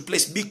put it into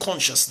place, be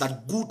conscious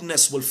that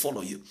goodness will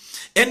follow you.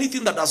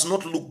 Anything that does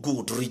not look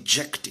good,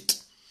 reject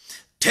it.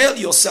 Tell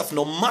yourself,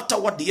 no matter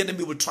what the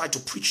enemy will try to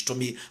preach to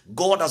me,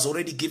 God has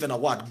already given a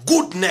word.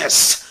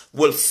 Goodness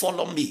will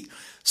follow me.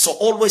 So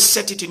always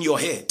set it in your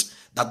head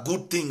that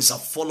good things are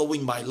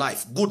following my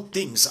life. Good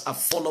things are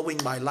following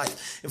my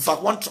life. In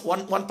fact,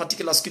 one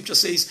particular scripture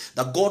says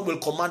that God will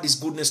command his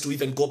goodness to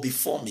even go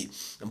before me.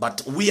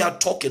 But we are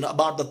talking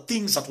about the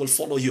things that will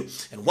follow you.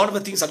 And one of the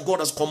things that God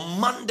has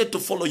commanded to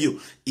follow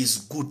you is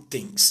good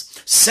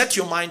things. Set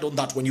your mind on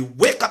that. When you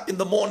wake up in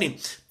the morning,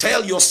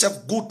 tell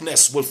yourself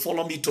goodness will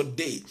follow me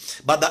today.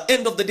 By the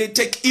end of the day,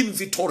 take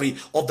inventory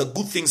of the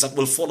good things that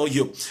will follow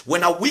you.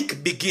 When a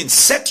week begins,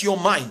 set your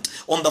mind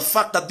on the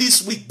fact that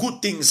this week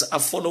good things are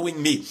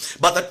following me.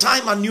 By the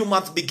time a new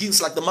month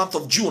begins, like the month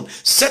of June,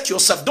 set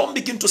yourself. Don't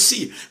begin to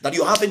see that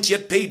you haven't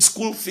yet paid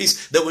school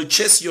fees. They will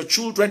chase your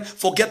children.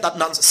 Forget that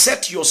nonsense.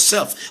 Set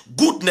yourself.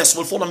 Goodness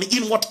will follow me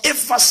in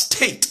whatever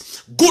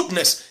state.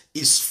 Goodness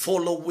is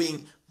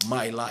following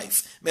my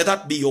life. May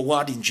that be your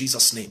word in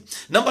Jesus' name.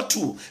 Number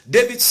 2,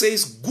 David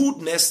says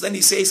goodness, then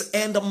he says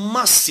and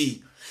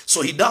mercy.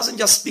 So he doesn't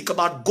just speak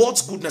about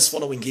God's goodness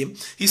following him.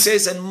 He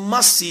says, and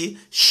mercy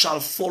shall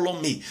follow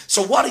me.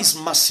 So what is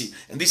mercy?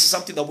 And this is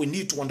something that we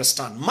need to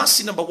understand.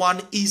 Mercy, number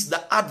 1, is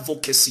the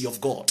advocacy of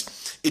God.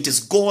 It is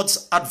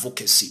God's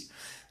advocacy.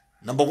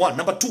 Number 1.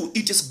 Number 2,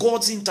 it is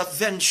God's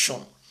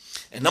intervention.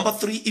 And number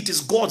 3, it is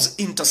God's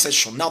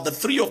intercession. Now, the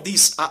 3 of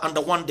these are under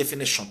one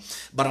definition,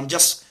 but I'm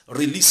just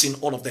releasing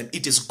all of them.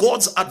 It is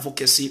God's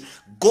advocacy,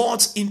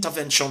 God's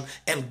intervention,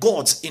 and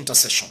God's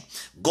intercession.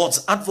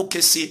 God's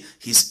advocacy,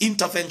 his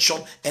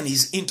intervention, and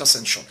his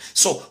intercession.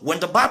 So, when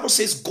the Bible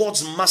says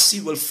God's mercy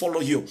will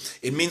follow you,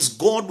 it means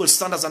God will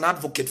stand as an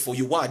advocate for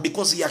you. Why?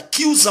 Because the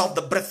accuser of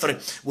the brethren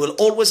will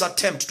always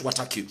attempt to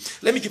attack you.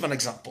 Let me give an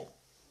example.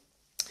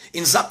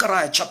 In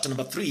Zechariah chapter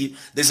number 3,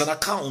 there's an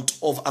account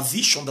of a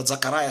vision that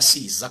Zechariah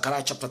sees.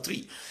 Zechariah chapter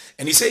 3.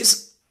 And he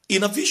says,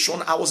 in a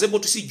vision, I was able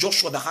to see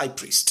Joshua the high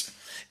priest.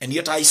 And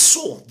yet I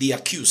saw the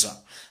accuser.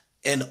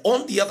 And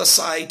on the other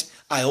side,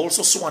 I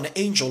also saw an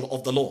angel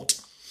of the Lord.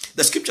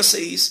 The scripture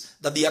says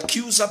that the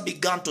accuser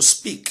began to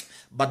speak,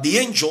 but the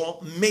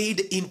angel made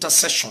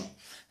intercession,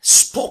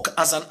 spoke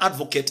as an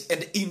advocate,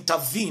 and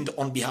intervened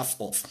on behalf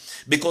of,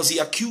 because the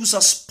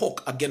accuser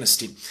spoke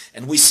against him.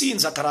 And we see in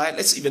Zechariah,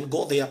 let's even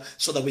go there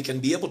so that we can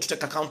be able to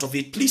take account of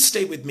it. Please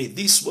stay with me.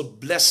 This will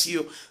bless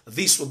you.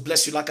 This will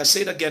bless you. Like I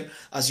said again,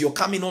 as you're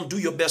coming on, do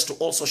your best to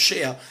also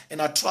share, and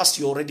I trust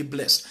you're already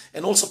blessed,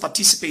 and also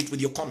participate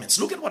with your comments.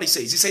 Look at what he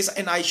says. He says,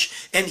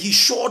 and he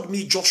showed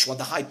me Joshua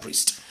the high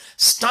priest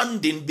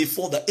standing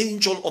before the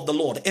angel of the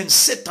Lord, and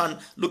Satan,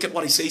 look at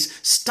what he says,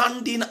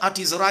 standing at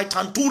his right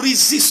hand to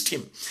resist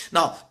him.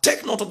 Now,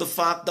 take note of the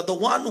fact that the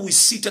one who is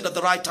seated at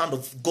the right hand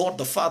of God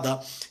the Father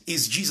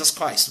is Jesus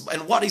Christ.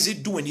 And what is he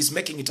doing? He's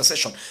making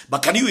intercession.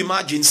 But can you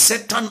imagine,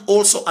 Satan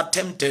also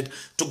attempted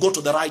to go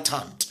to the right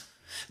hand.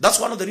 That's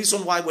one of the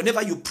reasons why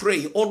whenever you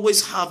pray,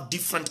 always have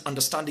different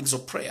understandings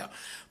of prayer.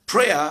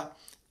 Prayer,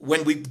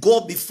 when we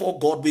go before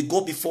God, we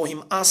go before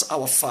him as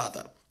our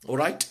Father. All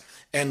right?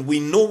 and we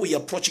know we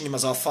are approaching him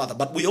as our Father.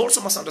 But we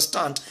also must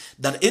understand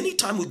that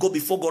anytime we go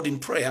before God in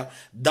prayer,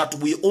 that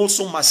we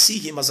also must see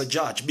him as a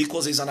judge,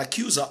 because he's an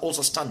accuser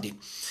also standing.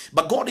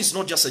 But God is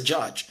not just a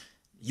judge.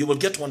 You will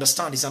get to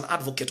understand he's an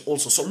advocate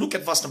also. So look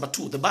at verse number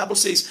 2. The Bible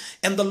says,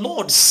 and the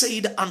Lord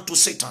said unto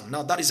Satan.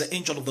 Now that is the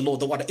angel of the Lord.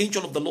 The word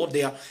angel of the Lord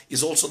there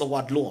is also the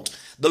word Lord.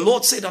 The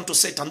Lord said unto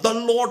Satan, the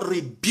Lord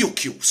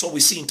rebuke you. So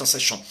we see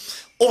intercession.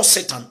 O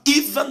Satan,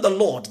 even the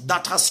Lord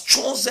that has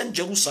chosen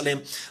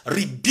Jerusalem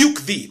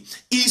rebuke thee.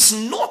 Is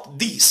not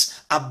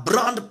this a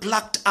brand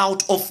plucked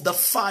out of the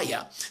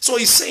fire? So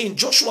he's saying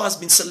Joshua has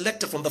been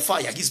selected from the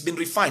fire. He's been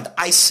refined.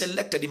 I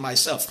selected him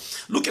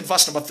myself. Look at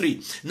verse number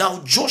 3.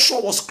 Now Joshua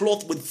was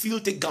clothed with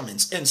filthy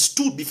garments and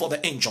stood before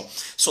the angel.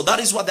 So that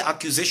is what the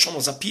accusation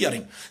was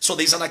appearing. So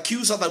there's an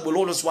accuser that will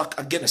always work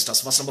against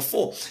us. Verse number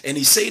 4. And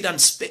he said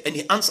and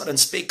he answered and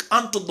spake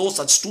unto those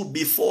that stood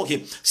before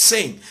him,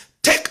 saying,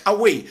 take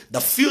away the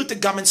filthy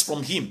garments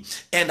from him.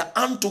 And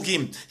unto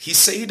him he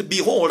said,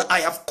 behold,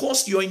 I have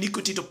caused your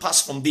iniquity to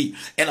pass from thee,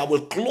 and I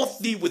will clothe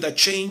thee with a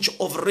change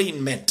of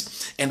raiment.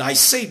 And I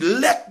said,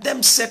 let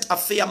them set a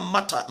fair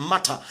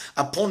matter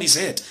upon his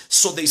head.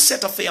 So they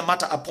set a fair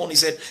matter upon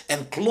his head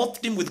and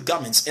clothed him with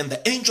garments. And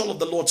the angel of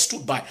the Lord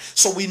stood by.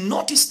 So we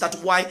notice that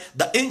why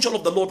the angel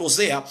of the Lord was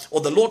there, or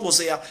the Lord was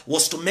there,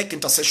 was to make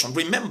intercession.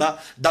 Remember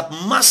that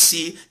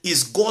mercy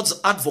is God's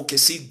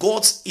advocacy,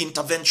 God's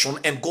intervention,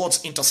 and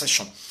God's intercession.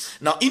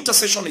 Now,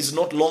 intercession is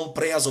not long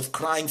prayers of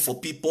crying for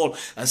people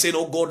and saying,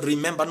 oh God,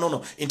 remember.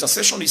 No.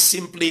 Intercession is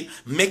simply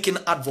making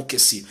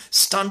advocacy,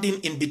 standing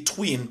in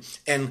between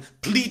and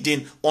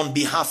pleading on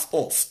behalf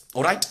of.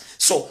 All right.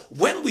 So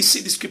when we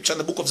see the scripture in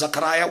the book of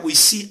Zechariah, we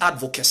see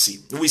advocacy,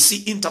 we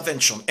see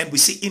intervention, and we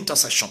see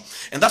intercession.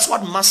 And that's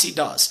what mercy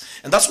does.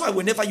 And that's why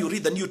whenever you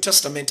read the New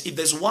Testament, if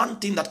there's one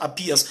thing that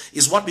appears,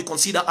 is what we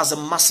consider as a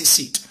mercy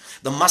seat.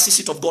 The mercy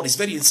seat of God is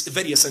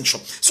very essential.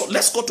 So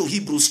let's go to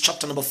Hebrews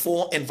chapter number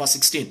 4 and verse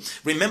 16.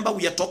 Remember,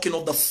 we are talking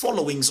of the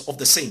followings of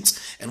the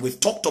saints. And we've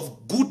talked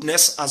of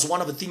goodness as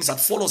one of the things that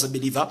follows a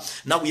believer.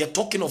 Now we are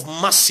talking of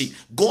mercy.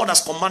 God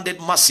has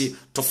commanded mercy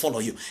to follow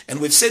you. And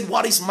we've said,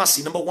 what is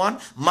mercy? Number one,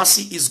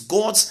 mercy is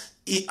God's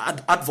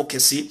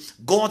advocacy,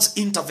 God's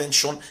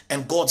intervention,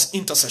 and God's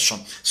intercession.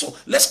 So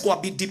let's go a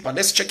bit deeper.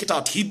 Let's check it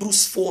out.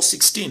 Hebrews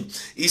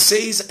 4:16. It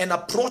says, and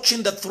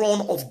approaching the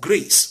throne of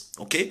grace,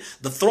 okay,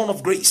 the throne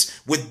of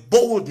grace with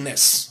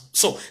boldness.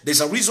 So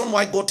there's a reason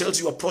why God tells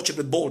you approach it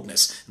with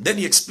boldness. Then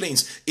he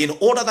explains, in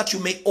order that you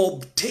may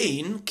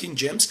obtain, King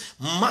James,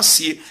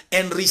 mercy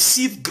and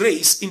receive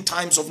grace in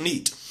times of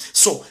need.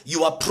 So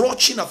you are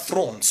approaching a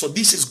throne. So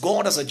this is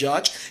God as a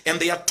judge, and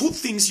there are two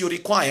things you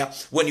require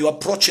when you are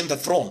approaching the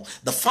throne.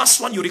 The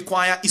first one you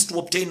require is to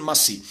obtain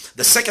mercy.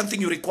 The second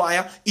thing you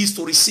require is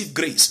to receive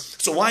grace.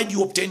 So why do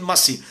you obtain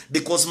mercy?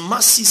 Because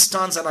mercy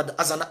stands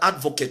as an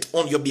advocate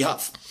on your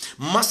behalf.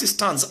 Mercy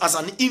stands as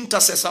an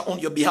intercessor on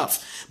your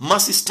behalf.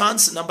 Mercy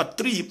stands, number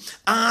 3,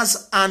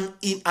 as an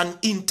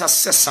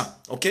intercessor.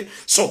 Okay,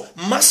 so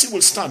mercy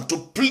will stand to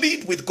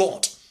plead with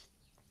God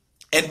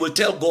and will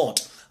tell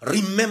God,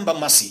 remember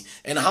mercy.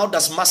 And how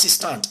does mercy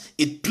stand?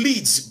 It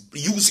pleads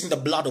using the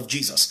blood of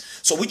Jesus.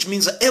 So which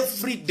means that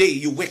every day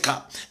you wake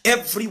up,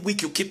 every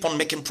week you keep on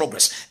making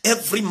progress,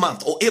 every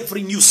month or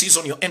every new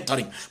season you're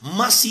entering,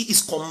 mercy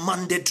is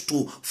commanded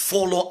to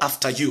follow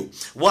after you.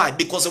 Why?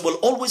 Because there will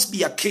always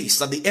be a case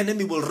that the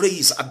enemy will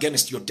raise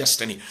against your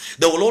destiny.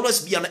 There will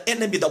always be an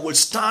enemy that will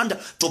stand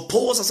to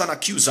pose as an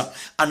accuser,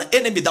 an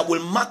enemy that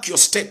will mark your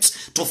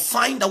steps to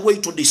find a way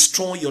to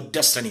destroy your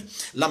destiny.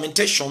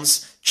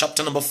 Lamentations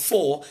chapter number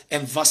 4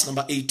 and verse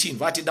number 18.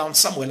 Write it down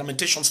somewhere.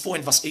 Lamentations 4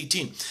 and verse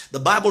 18. The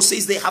Bible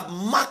says they have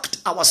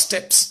marked our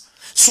steps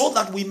so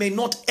that we may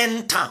not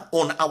enter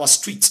on our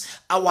streets.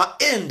 Our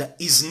end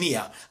is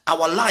near.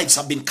 Our lives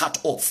have been cut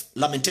off.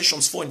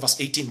 Lamentations 4 and verse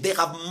 18. They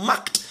have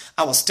marked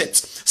our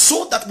steps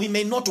so that we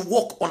may not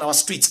walk on our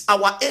streets.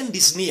 Our end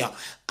is near.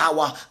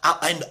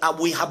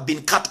 We have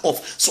been cut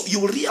off. So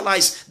you will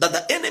realize that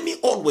the enemy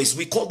always,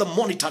 we call them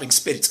monitoring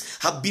spirits,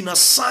 have been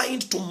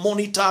assigned to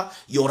monitor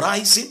your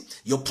rising,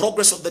 your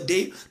progress of the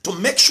day, to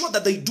make sure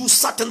that they do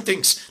certain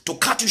things to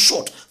cut you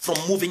short from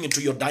moving into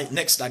your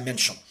next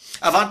dimension.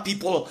 I've had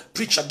people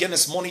preach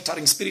against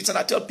monitoring spirits, and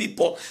I tell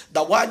people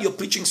that while you're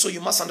preaching, so you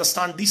must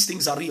understand these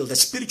things are real. The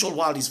spiritual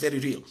world is very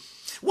real.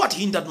 What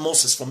hindered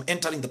Moses from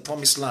entering the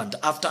promised land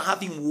after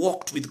having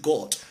walked with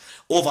God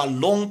over a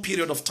long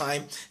period of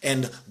time,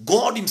 and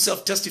God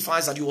himself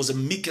testifies that he was the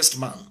meekest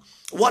man?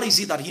 What is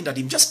it that hindered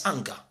him? Just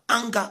anger.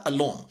 Anger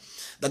alone.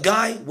 The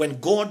guy, when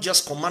God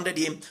just commanded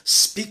him,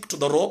 speak to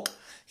the rock,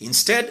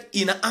 instead,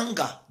 in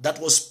anger that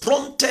was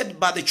prompted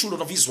by the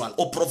children of Israel,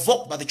 or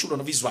provoked by the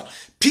children of Israel,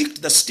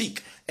 picked the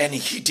stick and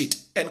hit it.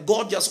 And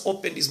God just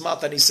opened his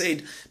mouth and he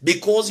said,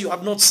 because you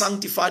have not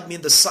sanctified me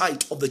in the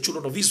sight of the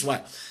children of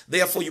Israel,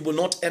 therefore you will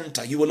not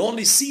enter. You will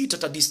only see it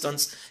at a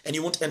distance and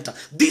you won't enter.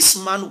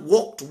 This man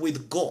walked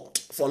with God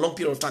for a long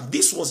period of time.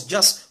 This was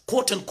just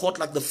quote unquote,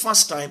 like the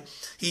first time,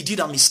 he did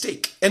a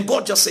mistake. And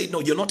God just said, no,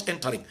 you're not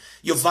entering.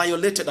 You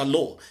violated a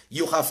law.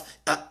 You have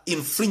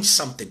infringed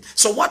something.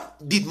 So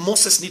what did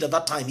Moses need at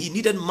that time? He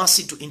needed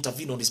mercy to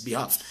intervene on his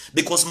behalf,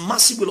 because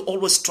mercy will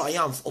always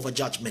triumph over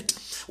judgment.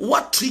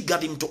 What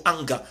triggered him to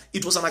anger?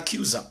 It was an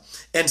accuser.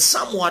 And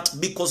somewhat,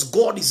 because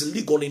God is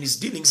legal in his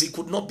dealings, he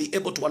could not be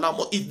able to allow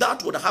more. If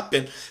that would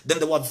happen, then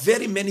there were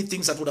very many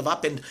things that would have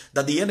happened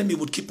that the enemy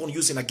would keep on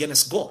using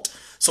against God.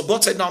 So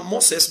God said, now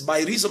Moses, by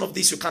reason of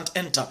this, you can't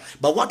enter.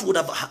 But what would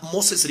have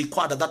Moses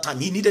required at that time?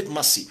 He needed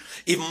mercy.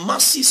 If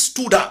mercy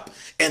stood up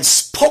and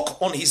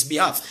spoke on his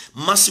behalf,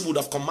 mercy would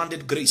have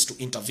commanded grace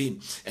to intervene.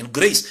 And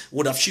grace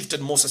would have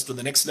shifted Moses to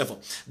the next level.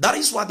 That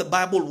is what the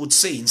Bible would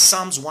say in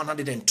Psalms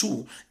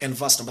 102 and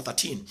verse number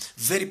 13.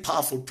 Very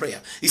powerful prayer.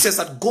 He says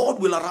that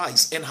God will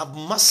arise and have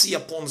mercy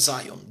upon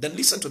Zion. Then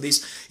listen to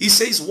this. He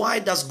says, why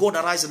does God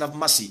arise and have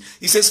mercy?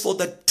 He says, for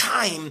the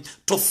time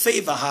to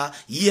favor her,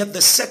 yet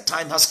the set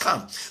time has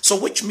come. So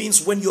which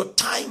means when your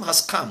time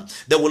has come,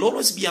 there will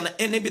always be an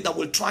enemy that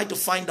will try to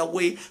find a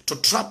way to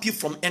trap you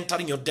from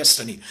entering your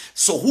destiny.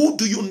 So who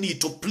do you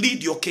need to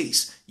plead your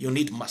case? You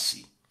need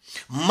mercy.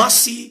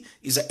 Mercy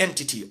is an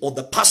entity or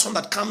the person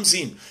that comes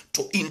in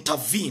to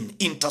intervene,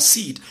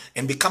 intercede,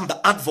 and become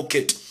the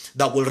advocate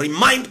that will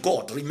remind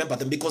God, remember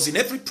them, because in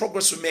every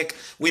progress we make,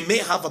 we may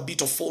have a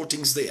bit of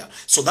faultings there.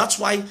 So that's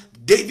why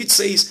David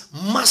says,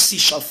 mercy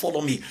shall follow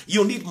me.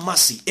 You need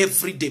mercy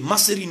every day.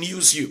 Mercy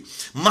renews you.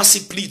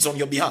 Mercy pleads on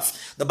your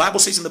behalf. The Bible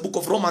says in the book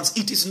of Romans,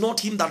 it is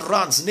not him that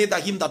runs, neither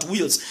him that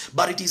wills,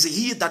 but it is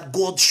he that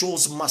God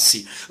shows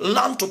mercy.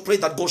 Learn to pray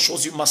that God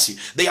shows you mercy.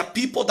 There are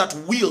people that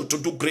will to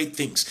do great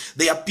things.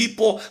 There are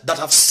people that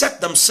have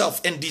set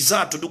themselves and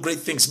desire to do great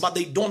things, but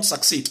they don't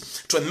succeed.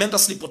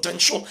 Tremendously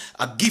potential,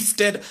 are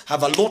gifted,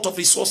 have a lot of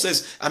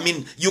resources. I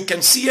mean, you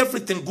can see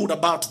everything good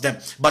about them,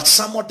 but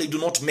somewhat they do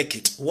not make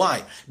it.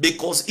 Why?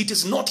 Because it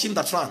is not him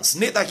that runs,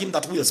 neither him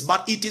that wills,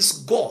 but it is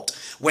God.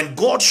 When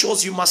God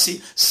shows you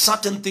mercy,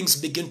 certain things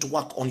begin to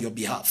work on your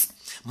behalf.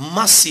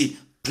 Mercy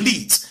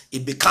pleads,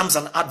 it becomes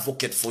an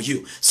advocate for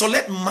you. So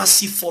let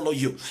mercy follow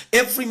you.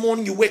 Every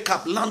morning you wake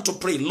up, learn to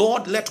pray,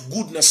 Lord, let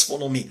goodness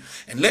follow me.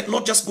 And let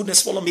not just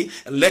goodness follow me,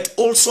 let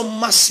also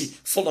mercy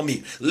follow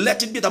me.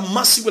 Let it be that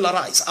mercy will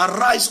arise.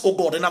 Arise, O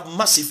God, and have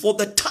mercy, for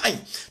the time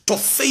to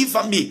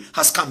favor me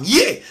has come.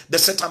 Yea, the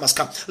set time has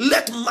come.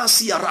 Let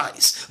mercy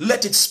arise.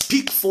 Let it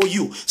speak for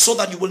you, so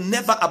that you will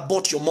never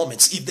abort your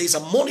moments. If there is a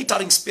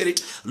monitoring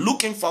spirit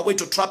looking for a way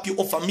to trap you,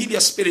 or familiar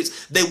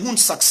spirits, they won't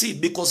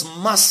succeed, because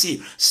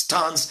mercy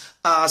stands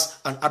as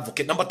an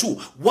advocate. Number two,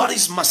 what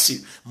is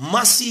mercy?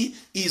 Mercy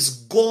is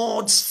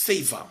God's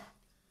favor.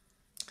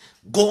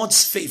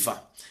 God's favor.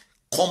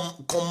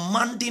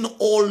 Commanding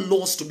all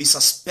laws to be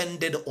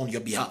suspended on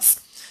your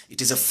behalf.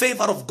 It is a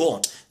favor of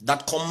God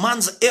that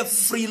commands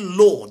every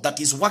law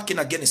that is working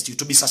against you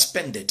to be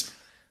suspended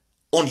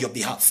on your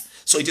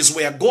behalf. So it is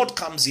where God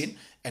comes in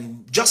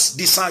and just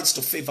decides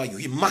to favor you.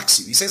 He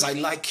marks you. He says, I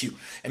like you.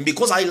 And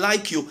because I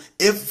like you,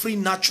 every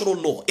natural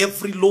law,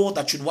 every law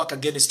that should work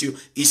against you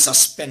is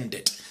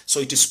suspended. So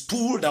it is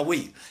pulled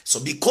away.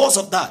 So because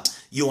of that,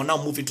 you are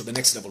now moving to the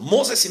next level.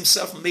 Moses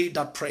himself made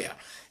that prayer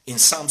in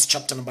Psalms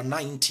chapter number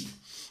 90.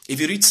 If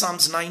you read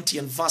Psalms 90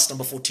 and verse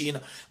number 14,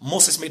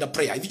 Moses made a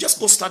prayer. If you just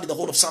go study the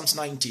whole of Psalms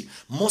 90,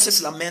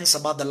 Moses laments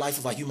about the life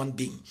of a human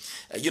being.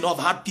 You know, I've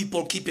had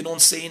people keeping on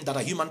saying that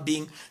a human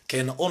being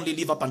can only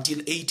live up until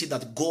 80,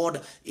 that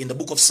God in the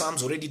book of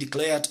Psalms already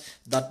declared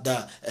that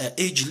the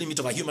age limit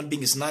of a human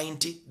being is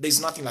 90.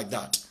 There's nothing like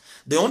that.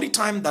 The only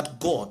time that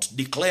God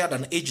declared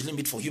an age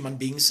limit for human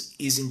beings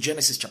is in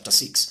Genesis chapter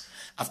 6.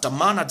 After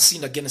man had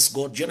sinned against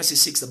God,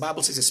 Genesis 6, the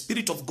Bible says the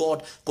Spirit of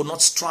God could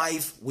not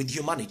strive with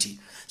humanity.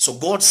 So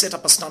God set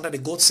up a standard,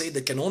 and God said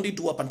they can only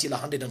do up until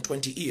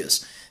 120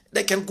 years.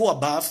 They can go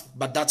above,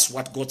 but that's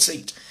what God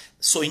said.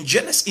 So in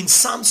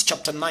Psalms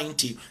chapter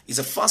 90 is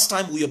the first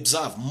time we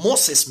observe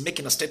Moses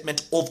making a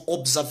statement of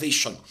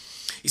observation.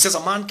 He says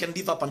a man can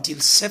live up until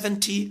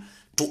 70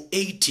 to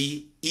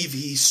 80 if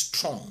he is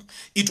strong.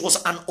 It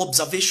was an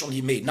observation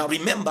he made. Now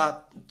remember,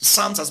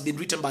 Psalms has been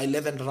written by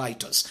 11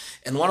 writers,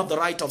 and one of the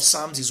writers of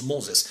Psalms is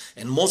Moses,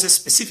 and Moses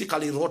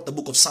specifically wrote the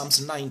book of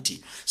Psalms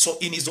 90. So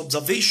in his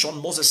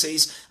observation, Moses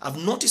says, I've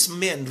noticed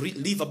men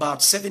live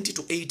about 70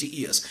 to 80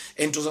 years,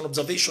 and it was an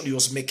observation he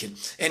was making.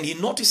 And he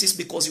noticed this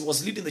because he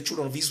was leading the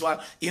children of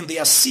Israel in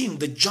their sin.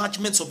 The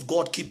judgments of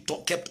God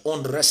kept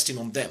on resting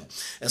on them,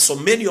 and so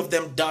many of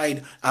them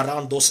died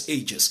around those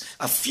ages.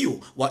 A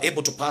few were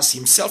able to pass,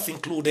 himself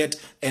included,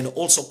 and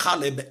also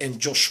Caleb and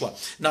Joshua.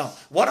 Now,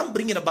 what I'm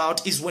bringing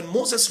about is when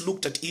Moses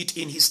looked at it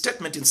in his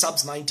statement in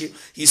Psalms 90,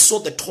 he saw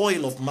the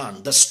toil of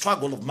man, the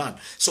struggle of man.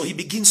 So he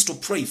begins to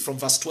pray from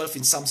verse 12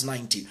 in Psalms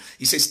 90.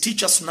 He says,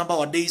 teach us to number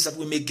our days that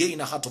we may gain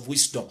a heart of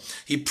wisdom.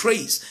 He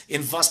prays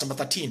in verse number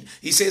 13.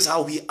 He says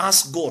how he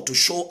asked God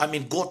to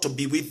God to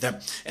be with them.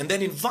 And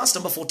then in verse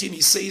number 14,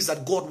 he says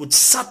that God would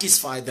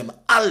satisfy them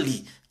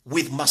early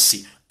with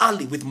mercy.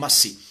 Early with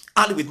mercy.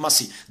 early with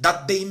mercy,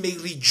 that they may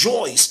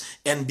rejoice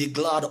and be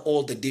glad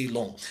all the day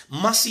long.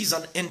 Mercy is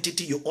an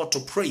entity you ought to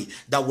pray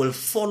that will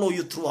follow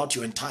you throughout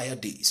your entire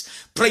days.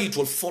 Pray it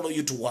will follow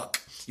you to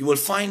work. You will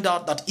find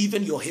out that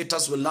even your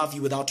haters will love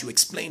you without you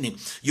explaining.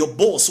 Your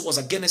boss who was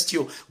against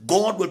you,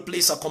 God will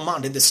place a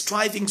command, and the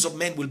strivings of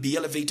men will be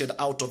elevated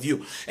out of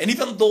you. And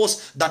even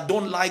those that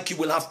don't like you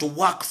will have to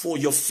work for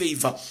your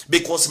favor,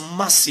 because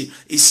mercy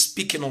is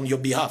speaking on your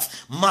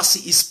behalf.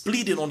 Mercy is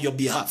pleading on your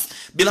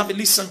behalf. Beloved,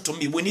 listen to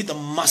me. We need the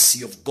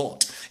mercy of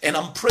God. And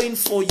I'm praying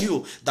for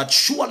you that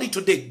surely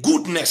today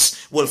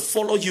goodness will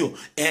follow you,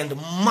 and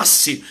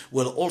mercy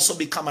will also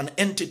become an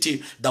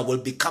entity that will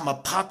become a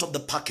part of the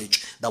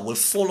package that will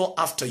follow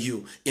after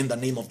you in the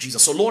name of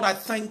Jesus. So Lord, I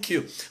thank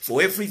you for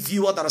every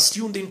viewer that has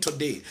tuned in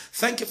today.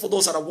 Thank you for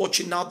those that are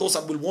watching now, those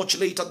that will watch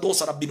later, those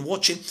that have been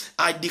watching.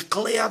 I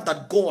declare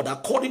that God,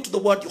 according to the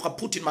word you have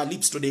put in my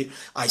lips today,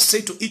 I say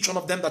to each one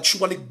of them that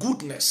surely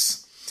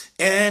goodness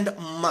and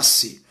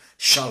mercy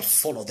shall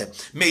follow them.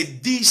 May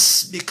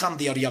this become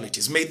their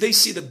realities. May they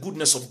see the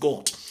goodness of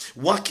God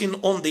working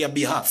on their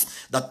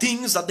behalf. The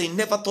things that they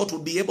never thought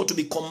would be able to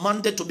be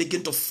commanded to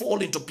begin to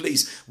fall into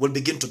place will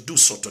begin to do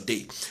so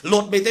today.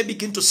 Lord, may they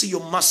begin to see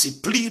your mercy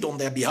plead on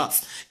their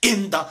behalf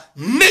in the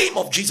name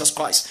of Jesus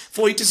Christ.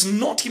 For it is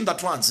not him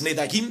that runs,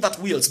 neither him that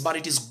wills, but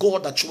it is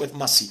God that showeth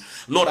mercy.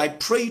 Lord, I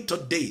pray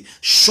today,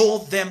 show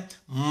them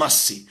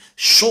mercy.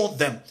 Show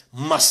them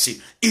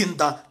mercy in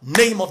the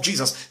name of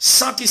Jesus.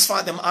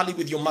 Satisfy them early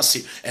with your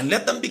mercy, and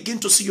let them begin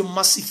to see your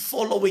mercy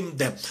following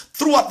them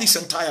throughout this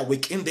entire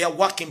week, in their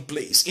working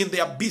place, in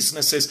their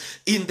businesses,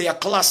 in their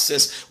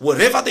classes,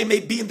 wherever they may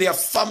be in their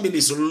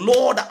families.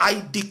 Lord,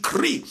 I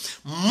decree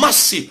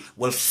mercy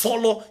will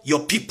follow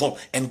your people,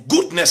 and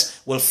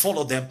goodness will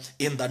follow them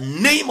in the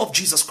name of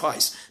Jesus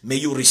Christ. May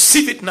you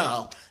receive it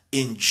now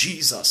in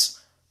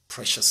Jesus'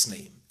 precious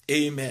name.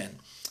 Amen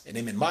and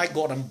amen. My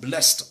God, I'm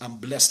blessed. I'm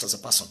blessed as a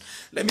person.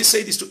 Let me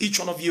say this to each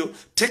one of you.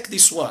 Take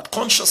this word.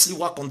 Consciously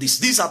work on this.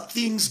 These are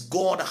things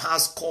God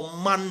has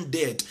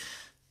commanded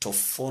to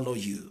follow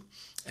you.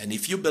 And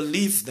if you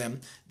believe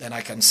them, then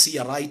I can see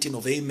a writing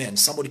of amen.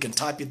 Somebody can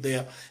type it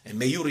there. And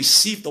may you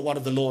receive the word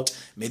of the Lord.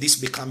 May this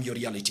become your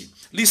reality.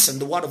 Listen,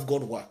 the word of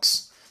God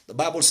works. The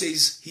Bible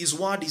says his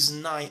word is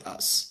nigh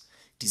us.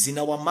 It is in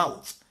our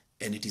mouth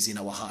and it is in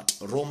our heart.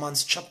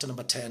 Romans chapter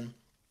number 10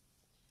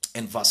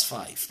 and verse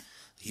 5.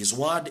 His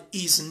word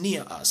is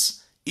near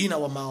us, in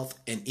our mouth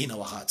and in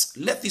our hearts.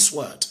 Let this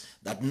word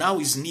that now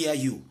is near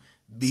you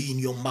be in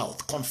your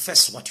mouth.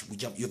 Confess what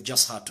you've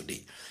just heard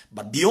today.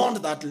 But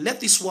beyond that, let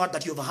this word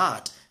that you've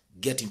heard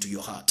get into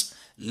your heart.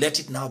 Let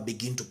it now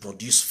begin to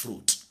produce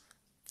fruit.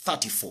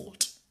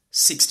 30-fold,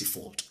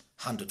 60-fold,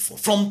 100-fold.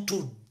 From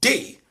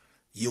today,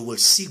 you will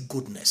see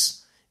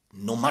goodness,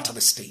 no matter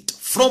the state.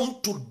 From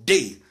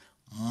today,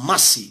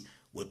 mercy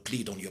will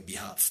plead on your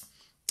behalf.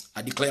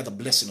 I declare the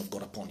blessing of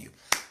God upon you.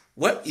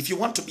 Well, if you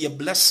want to be a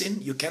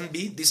blessing, you can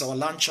be. These are our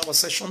lunch hour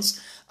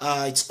sessions.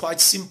 It's quite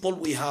simple.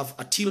 We have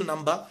a till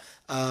number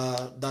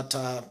that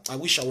I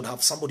wish I would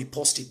have somebody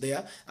post it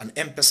there, an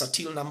M-Pesa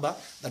till number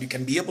that you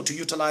can be able to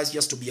utilize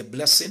just to be a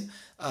blessing.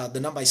 The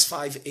number is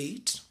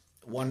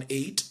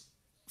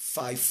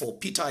 581854.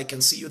 Peter, I can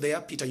see you there.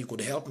 Peter, you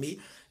could help me.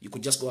 You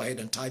could just go ahead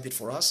and type it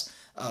for us.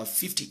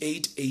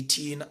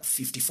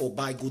 581854.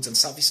 Buy goods and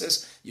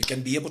services. You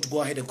can be able to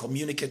go ahead and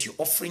communicate your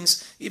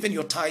offerings, even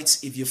your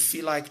tithes, if you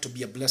feel like to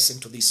be a blessing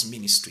to this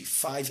ministry.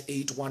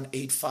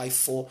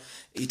 581854.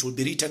 It will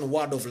be written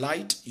word of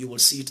light. You will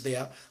see it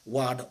there,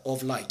 word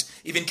of light.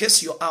 If in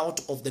case you're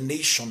out of the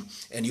nation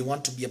and you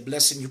want to be a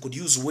blessing, you could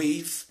use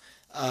Wave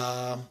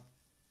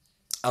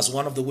as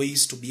one of the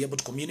ways to be able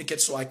to communicate.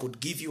 So I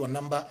could give you a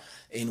number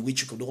in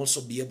which you could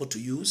also be able to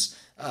use.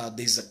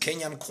 There's a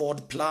Kenyan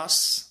code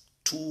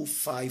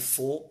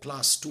 +254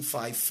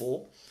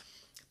 +254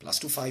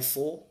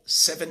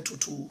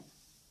 722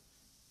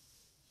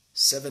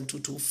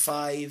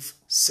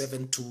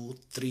 572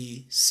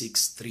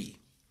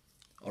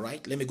 All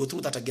right, let me go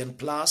through that again.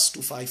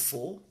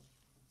 +254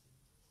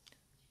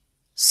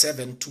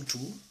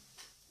 722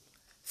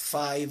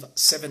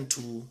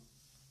 572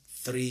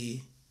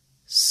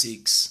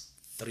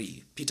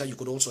 363. Peter, you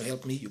could also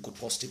help me. You could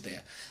post it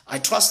there. I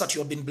trust that you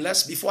have been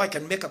blessed. Before I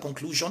can make a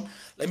conclusion,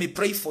 let me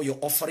pray for your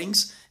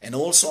offerings. And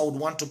also I would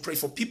want to pray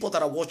for people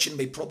that are watching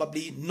may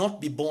probably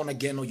not be born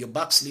again, or you're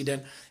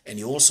backslidden, and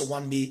you also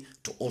want me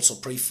to also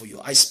pray for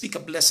you. I speak a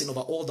blessing over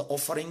all the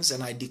offerings,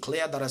 and I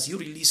declare that as you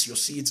release your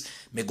seeds,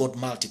 may God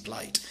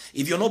multiply it.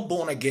 If you're not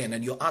born again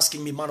and you're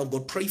asking me, man of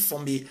God, pray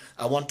for me,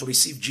 I want to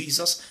receive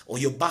Jesus, or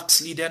you're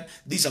backslidden,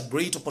 this is a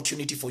great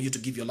opportunity for you to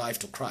give your life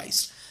to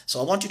Christ. So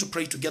I want you to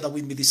pray together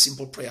with me this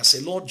simple prayer. Say,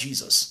 Lord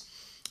Jesus,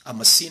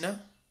 I'm a sinner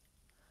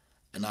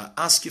and I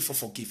ask you for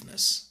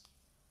forgiveness.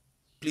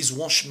 Please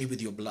wash me with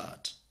your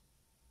blood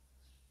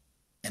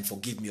and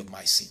forgive me of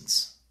my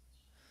sins.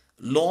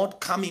 Lord,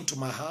 come into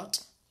my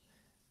heart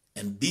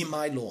and be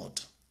my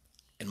Lord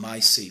and my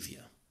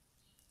Savior.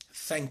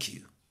 Thank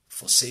you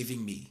for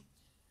saving me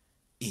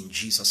in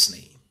Jesus'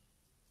 name.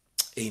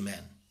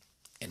 Amen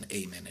and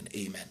amen and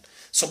amen.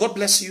 So God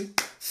bless you.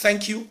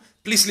 Thank you.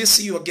 Please, let's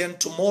see you again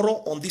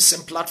tomorrow on this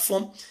same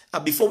platform.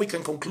 Before we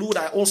can conclude,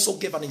 I also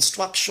gave an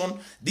instruction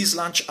this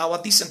lunch hour.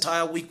 This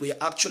entire week, we are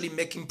actually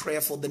making prayer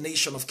for the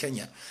nation of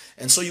Kenya.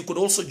 And so you could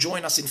also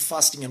join us in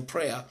fasting and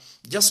prayer.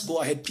 Just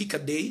go ahead, pick a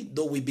day,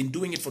 though we've been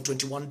doing it for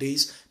 21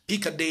 days.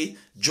 Pick a day,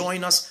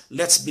 join us.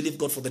 Let's believe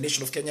God for the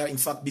nation of Kenya. In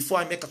fact, before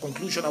I make a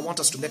conclusion, I want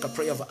us to make a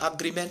prayer of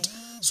agreement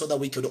so that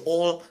we could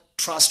all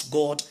trust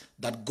God,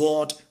 that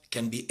God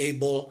can be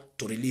able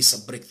to release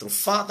a breakthrough.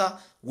 Father,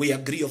 we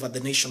agree over the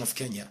nation of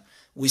Kenya.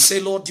 We say,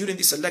 Lord, during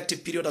this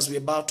elective period, as we're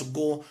about to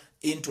go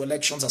into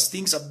elections, as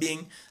things are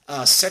being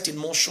set in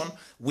motion,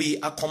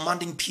 we are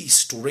commanding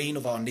peace to reign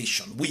over our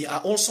nation. We are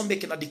also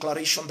making a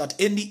declaration that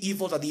any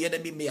evil that the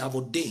enemy may have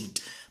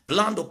ordained,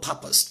 planned or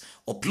purposed,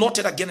 or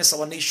plotted against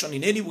our nation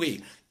in any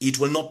way, it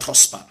will not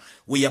prosper.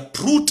 We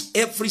uproot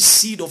every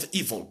seed of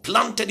evil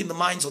planted in the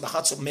minds of the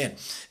hearts of men.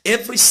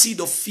 Every seed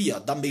of fear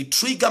that may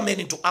trigger men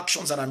into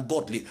actions that are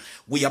ungodly.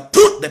 We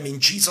uproot them in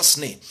Jesus'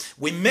 name.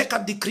 We make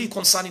a decree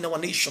concerning our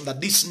nation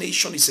that this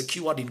nation is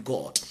secured in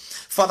God.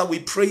 Father, we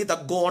pray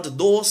that God,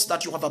 those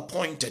that you have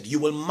appointed, you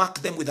will mark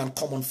them with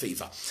uncommon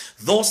favor.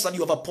 Those that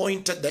you have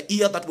appointed, the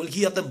ear that will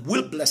hear them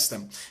will bless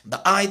them.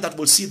 The eye that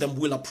will see them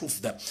will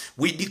approve them.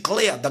 We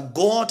declare that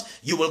God,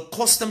 you will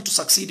cause them to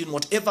succeed in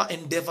whatever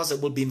endeavors they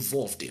will be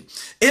involved in.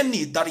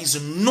 Any that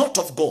is not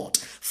of God,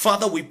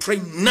 Father, we pray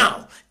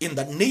now in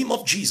the name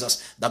of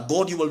Jesus that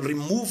God, you will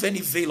remove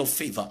any veil of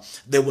favor.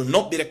 They will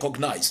not be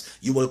recognized.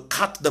 You will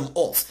cut them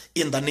off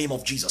in the name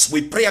of Jesus.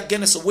 We pray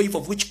against a wave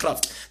of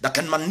witchcraft that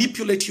can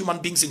manipulate human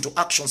beings into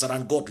actions that are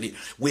ungodly.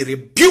 We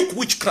rebuke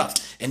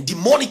witchcraft and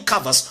demonic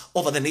covers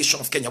over the nation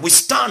of Kenya. We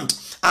stand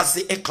as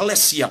the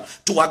ecclesia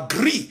to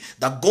agree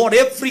that God,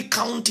 every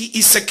county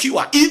is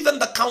secure, even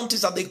the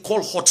counties that they call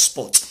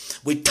hotspots.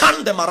 We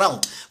turn them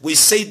around. We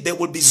say there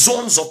will be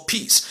zones of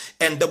peace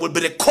and they will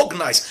be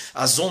recognized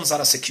as zones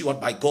that are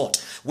secured by God.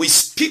 We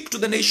speak to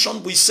the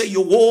nation. We say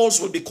your walls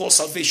will be called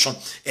salvation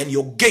and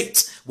your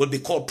gates will be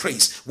called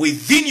praise.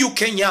 Within you,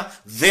 Kenya,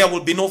 there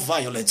will be no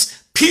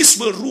violence. Peace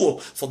will rule,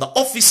 for the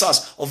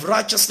officers of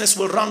righteousness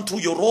will run through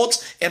your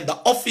roads, and the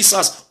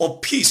officers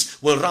of peace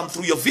will run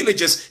through your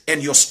villages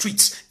and your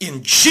streets.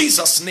 In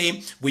Jesus'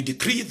 name, we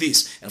decree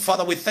this. And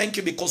Father, we thank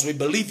you because we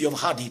believe you have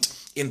heard it.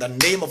 In the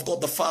name of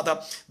God the Father,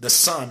 the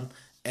Son,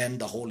 and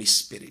the Holy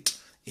Spirit.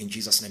 In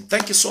Jesus' name.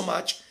 Thank you so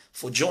much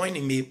for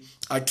joining me.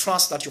 I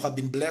trust that you have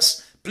been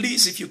blessed.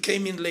 Please, if you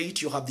came in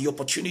late, you have the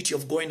opportunity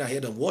of going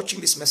ahead and watching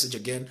this message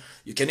again.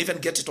 You can even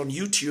get it on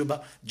YouTube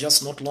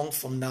just not long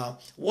from now.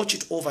 Watch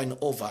it over and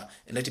over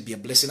and let it be a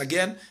blessing.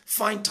 Again,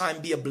 find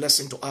time, be a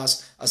blessing to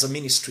us as a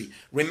ministry.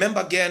 Remember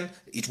again,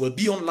 it will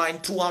be online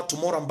throughout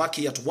tomorrow. I'm back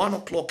here at 1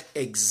 o'clock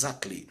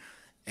exactly,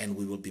 and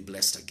we will be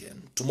blessed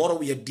again. Tomorrow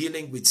we are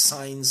dealing with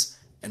signs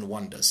and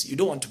wonders. You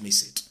don't want to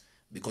miss it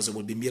because there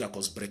will be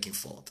miracles breaking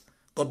forth.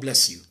 God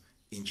bless you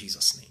in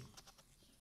Jesus' name.